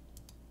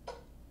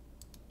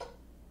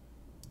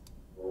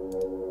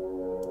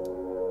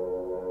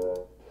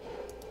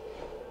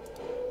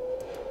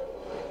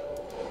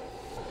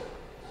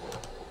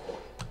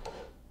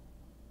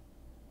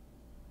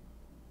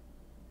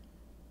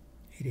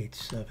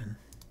 $887.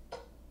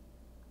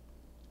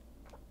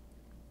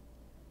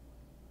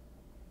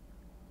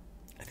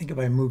 I think if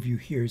I move you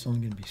here, it's only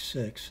going to be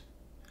 6.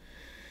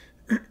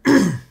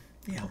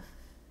 Yeah.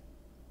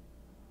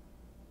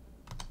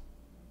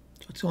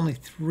 So it's only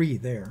 3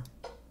 there.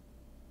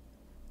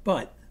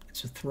 But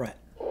it's a threat.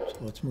 So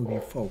let's move you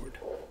forward.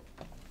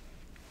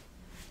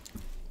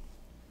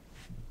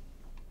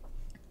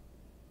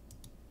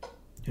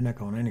 You're not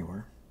going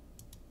anywhere.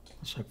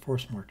 Unless I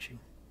force march you.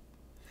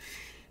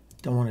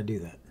 Don't want to do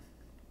that.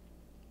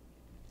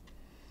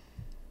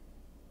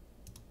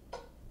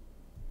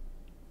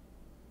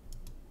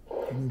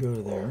 You can go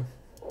to there.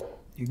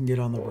 You can get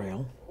on the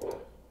rail.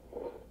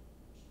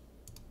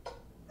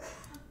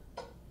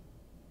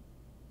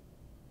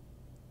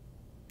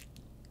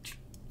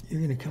 You're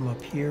going to come up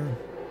here.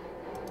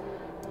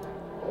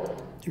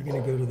 You're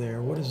going to go to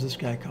there. What does this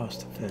guy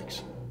cost to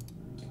fix?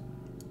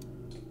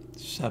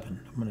 7.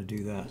 I'm going to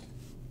do that.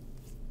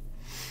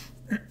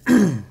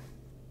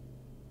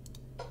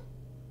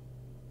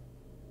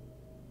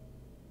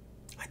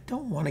 I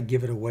don't want to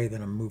give it away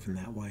that I'm moving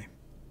that way.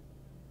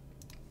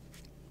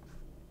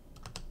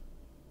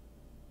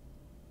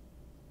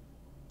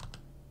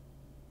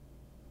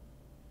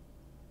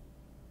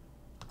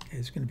 Okay,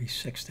 it's going to be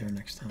 6 there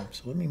next time.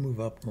 So let me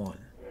move up 1.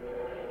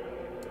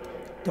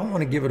 Don't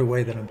want to give it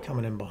away that I'm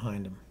coming in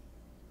behind them,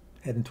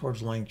 heading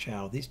towards Lang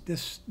Chao.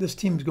 This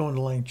team's going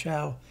to Lang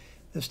Chao.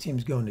 This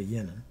team's going to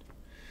Yinan.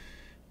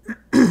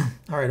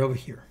 All right, over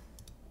here.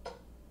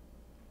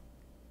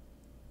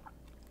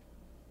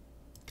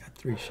 Got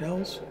 3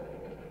 shells.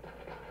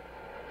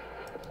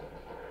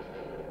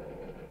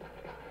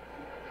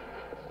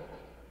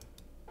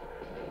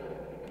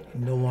 You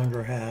no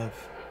longer have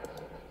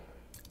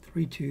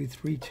 3-2,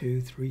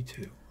 3-2,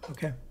 3-2.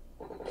 Okay.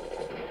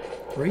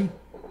 3.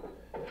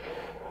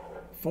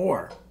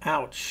 4.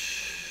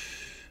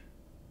 Ouch.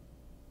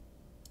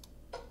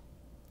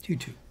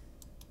 2-2.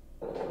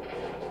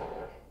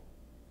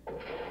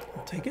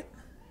 I'll take it.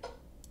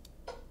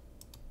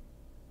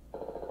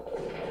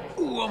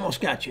 Ooh,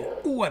 almost got you.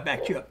 Ooh, I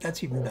backed you up.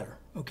 That's even better.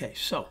 Okay,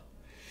 so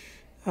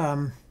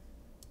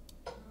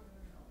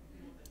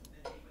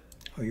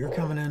Oh, you're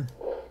coming in.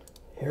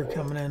 You're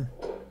coming in.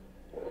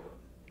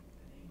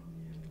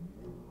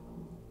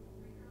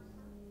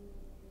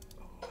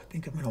 Oh, I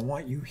think I'm going to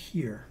want you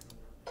here.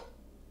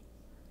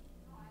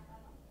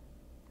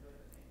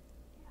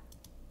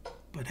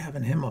 But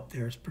having him up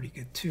there is pretty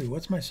good too.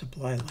 What's my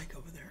supply like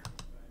over there?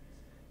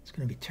 It's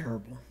going to be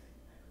terrible.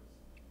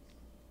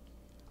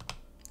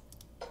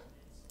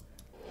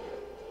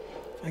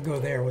 If I go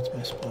there, what's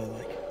my supply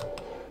like?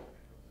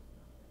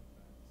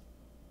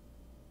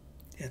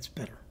 Yeah, it's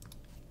better.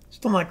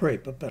 Still not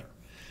great, but better.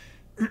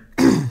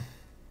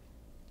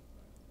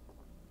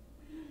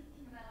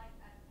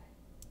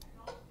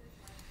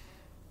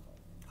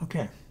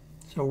 Okay,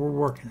 so we're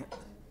working it.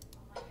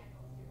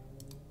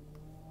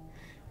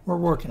 We're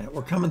working it.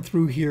 We're coming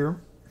through here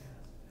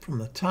from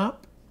the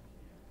top,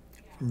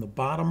 from the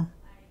bottom.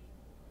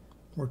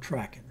 We're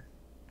tracking.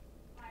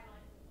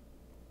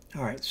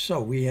 All right, so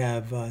we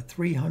have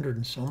 300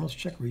 and some. Let's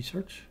check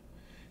research.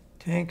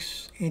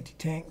 Tanks,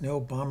 anti-tank,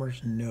 no.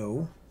 Bombers,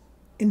 no.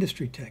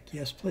 Industry tech,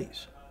 yes,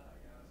 please.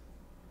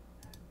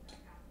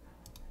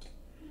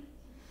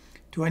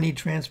 Do I need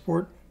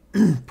transport?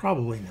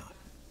 Probably not.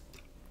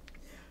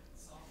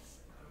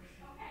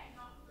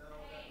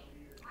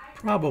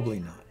 Probably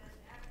not.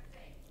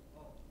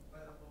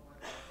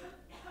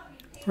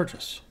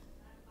 Purchase.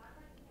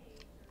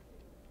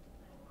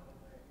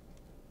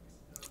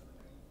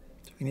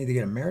 So we need to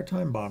get a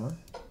maritime bomber,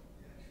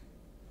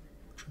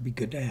 which would be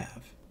good to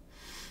have.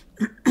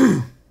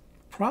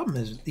 Problem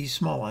is these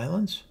small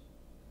islands,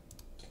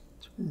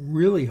 it's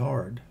really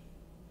hard.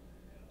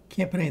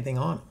 Can't put anything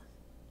on them.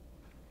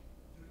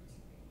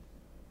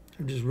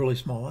 They're just really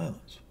small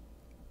islands.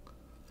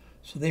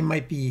 So they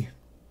might be,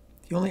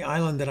 the only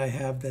island that I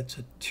have that's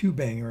a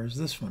two-banger is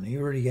this one. He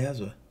already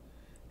has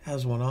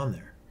one on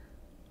there.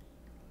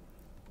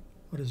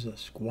 What is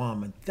this?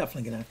 Guam. I'm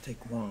definitely going to have to take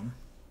Guam.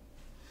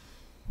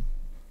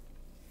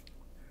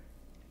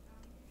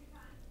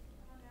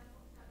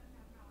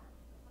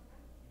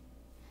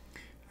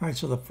 All right,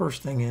 so the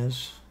first thing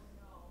is,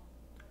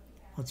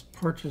 let's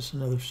purchase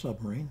another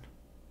submarine.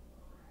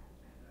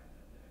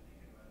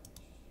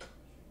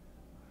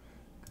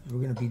 We're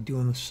going to be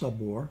doing the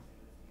sub-war.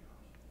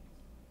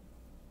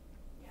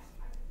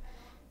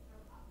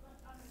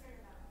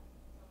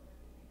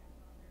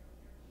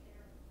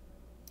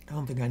 I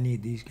don't think I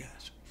need these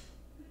guys.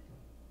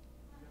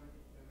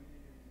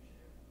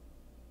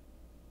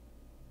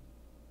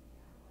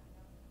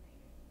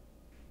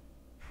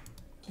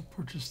 We'll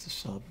purchase the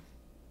sub.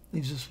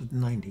 Leaves us with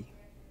 90.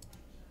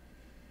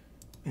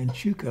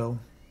 Manchukuo,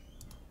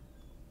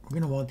 we're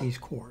going to want these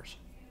cores.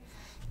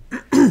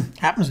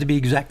 Happens to be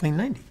exactly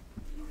 90.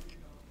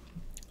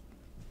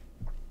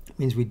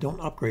 Means we don't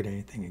upgrade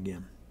anything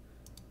again.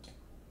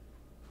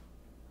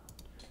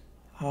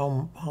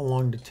 How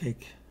long to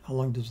take? How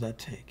long does that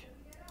take?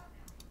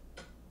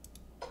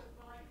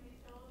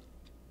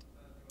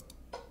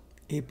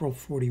 April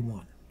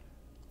 41.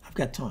 I've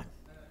got time.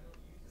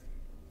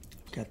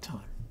 I've got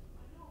time.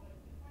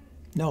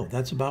 No,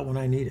 that's about when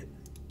I need it.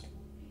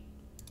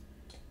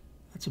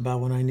 That's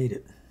about when I need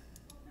it.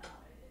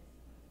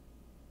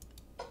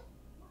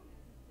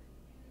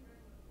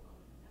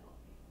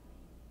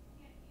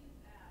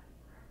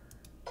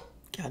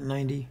 Got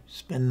 90,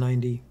 spend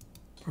 90,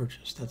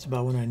 purchase. That's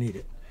about when I need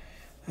it.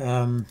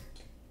 Because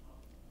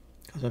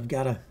I've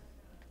got to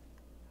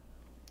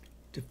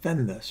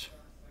defend this.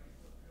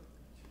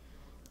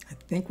 I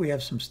think we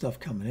have some stuff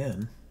coming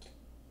in.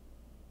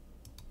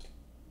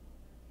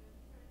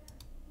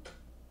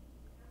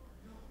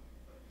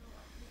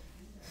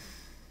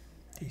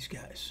 These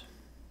guys.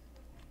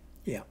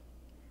 Yeah.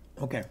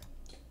 Okay.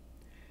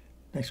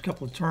 Next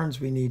couple of turns,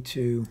 we need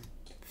to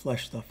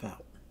flesh stuff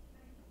out.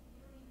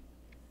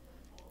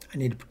 I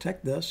need to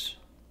protect this.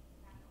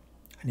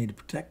 I need to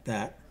protect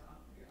that.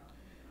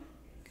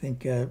 I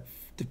think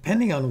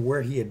depending on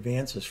where he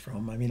advances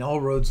from, I mean, all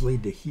roads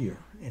lead to here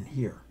and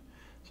here.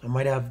 So I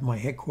might have my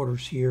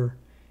headquarters here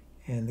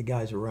and the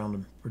guys around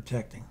him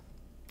protecting.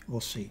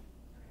 We'll see.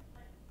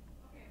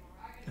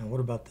 Now, what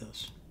about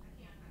this?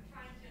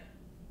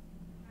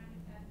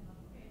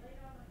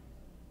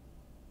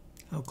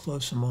 How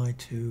close am I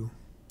to?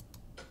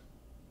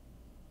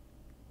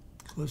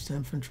 Close to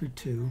infantry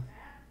 2.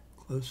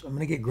 Close. I'm going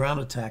to get ground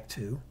attack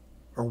 2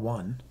 or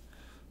 1.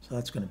 So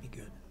that's going to be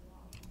good.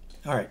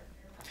 All right.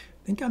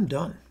 I think I'm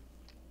done.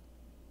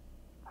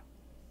 I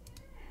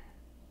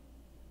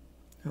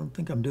don't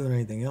think I'm doing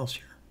anything else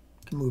here.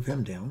 I can move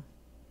him down.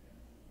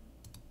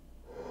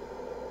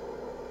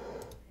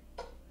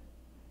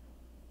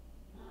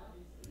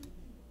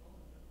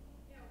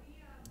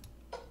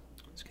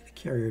 Let's get a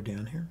carrier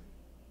down here.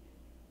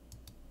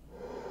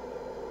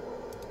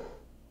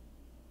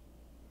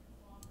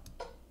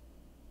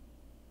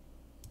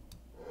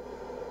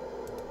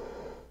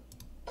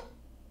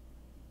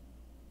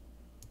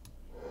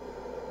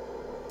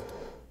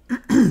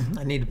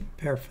 I need to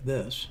prepare for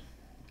this.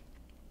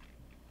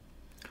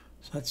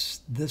 So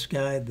that's this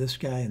guy, and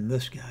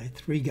this guy.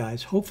 3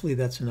 guys. Hopefully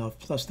that's enough,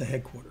 plus the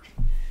headquarters.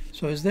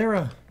 So is there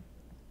a...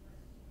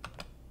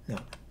 No.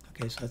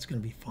 Okay, so that's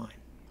going to be fine.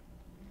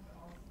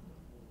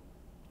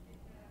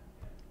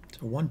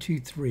 for 1, 2,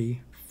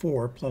 3,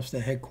 4 plus the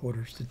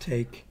headquarters to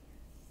take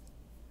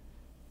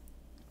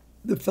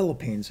the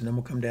Philippines, and then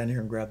we'll come down here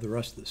and grab the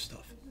rest of this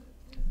stuff.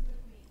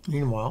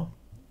 Meanwhile,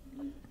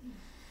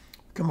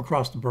 come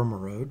across the Burma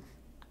Road,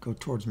 go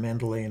towards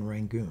Mandalay and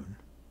Rangoon.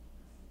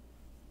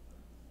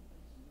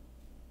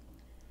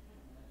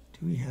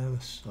 Do we have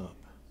a sub?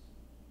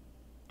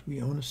 Do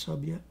we own a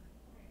sub yet?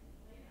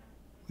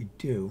 We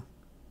do.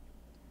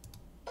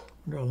 I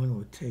wonder how long it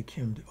would take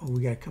him to... Oh,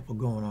 we got a couple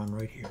going on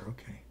right here.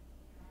 Okay.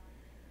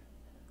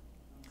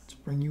 Let's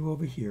bring you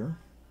over here.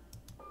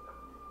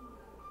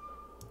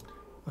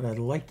 What I'd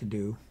like to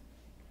do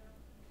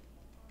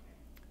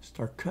is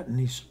start cutting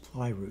these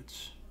supply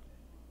routes.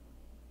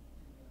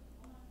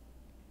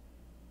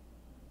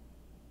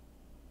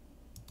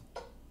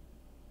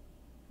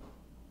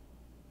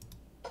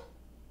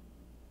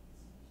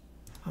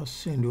 How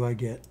soon do I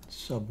get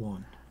sub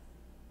 1?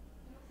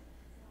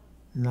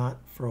 Not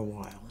for a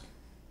while.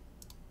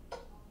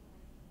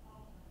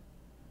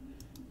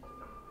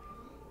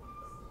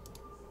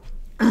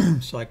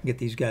 So I can get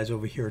these guys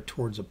over here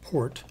towards a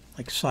port,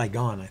 like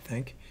Saigon, I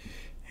think,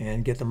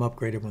 and get them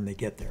upgraded when they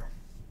get there.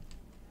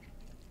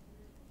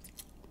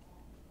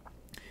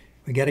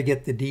 We got to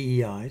get the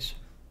DEIs,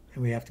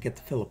 and we have to get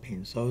the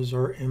Philippines. Those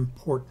are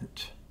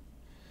important.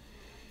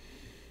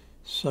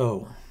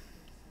 So,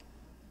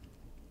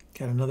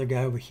 got another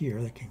guy over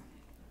here that can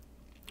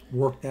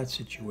work that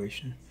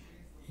situation.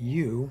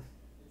 You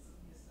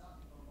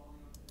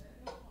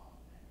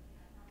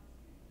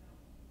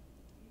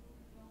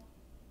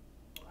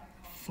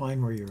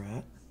find where you're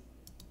at.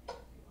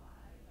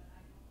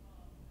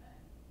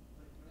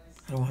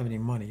 I don't have any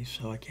money,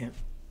 so I can't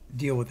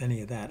deal with any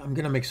of that. I'm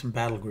going to make some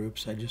battle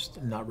groups. I just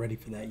am not ready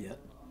for that yet.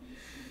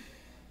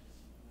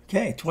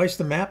 Okay, twice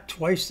the map,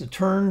 twice the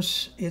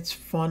turns. It's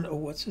fun. Oh,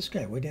 what's this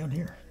guy way down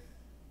here?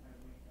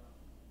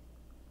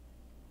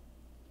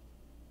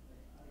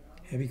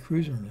 Heavy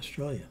cruiser in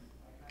Australia.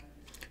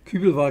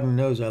 Kuebelwagen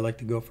knows I like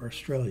to go for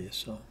Australia,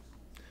 so. All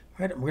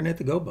right, we're going to hit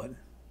the go button.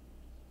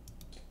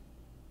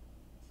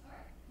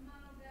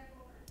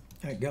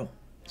 All right, go.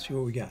 Let's see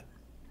what we got.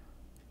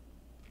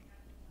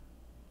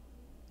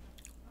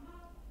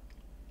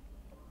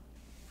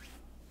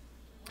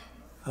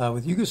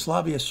 With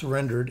Yugoslavia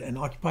surrendered and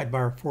occupied by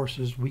our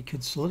forces, we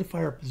could solidify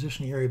our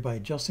position in the area by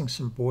adjusting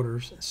some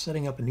borders and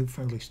setting up a new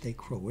friendly state,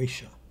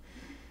 Croatia.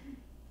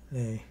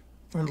 The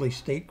friendly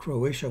state,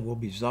 Croatia, will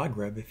be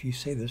Zagreb. If you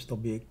say this, there'll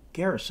be a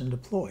garrison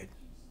deployed.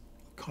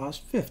 It'll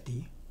cost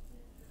 50,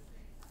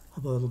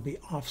 although it'll be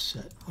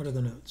offset. What are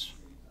the notes?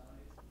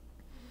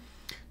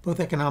 Both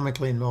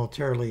economically and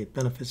militarily, it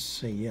benefits to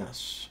say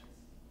yes.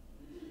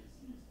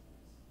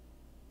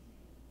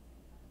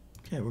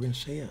 Okay, we're going to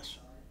say yes.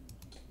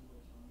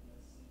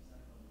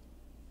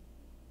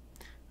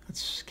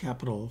 That's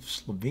capital of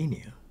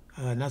Slovenia.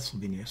 Not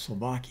Slovenia,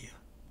 Slovakia.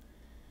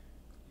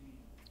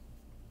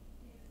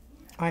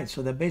 All right,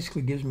 so that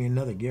basically gives me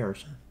another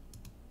garrison.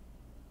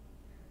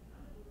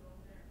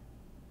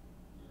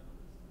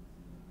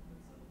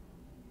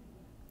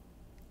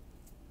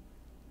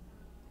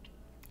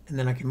 And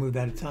then I can move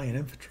that Italian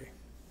infantry.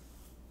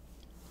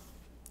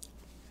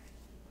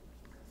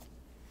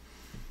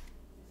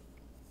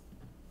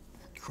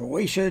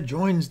 Croatia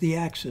joins the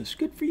Axis.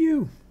 Good for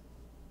you.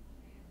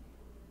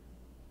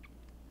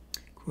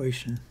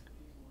 Croatian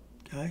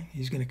guy,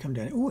 he's going to come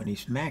down. Oh, and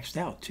he's maxed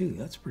out too.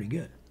 That's pretty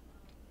good.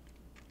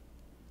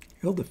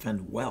 He'll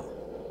defend well.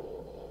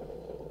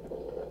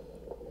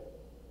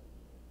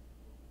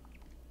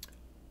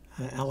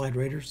 Allied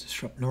raiders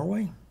disrupt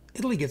Norway.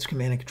 Italy gets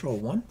command and control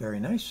 1. Very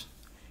nice.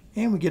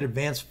 And we get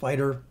advanced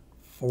fighter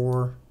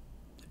for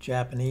the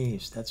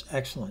Japanese. That's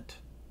excellent.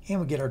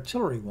 And we get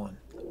artillery 1.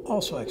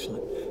 Also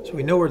excellent. So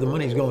we know where the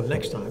money's going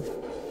next time.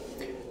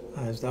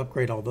 Is to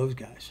upgrade all those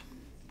guys.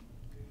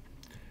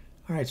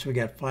 All right, so we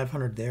got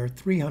 500 there,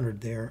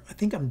 300 there. I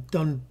think I'm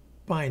done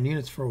buying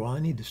units for a while. I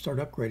need to start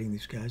upgrading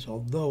these guys,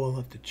 although I'll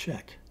have to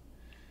check.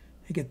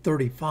 They get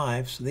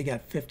 35, so they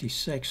got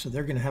 56, so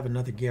they're going to have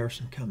another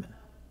garrison coming.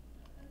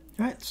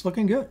 All right, it's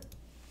looking good.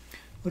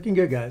 Looking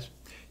good, guys.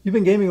 You've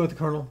been gaming with the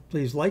Colonel.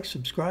 Please like,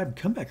 subscribe,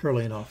 come back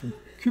early and often.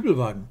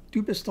 Kuebelwagen,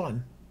 du bist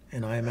dran,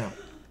 and I am out.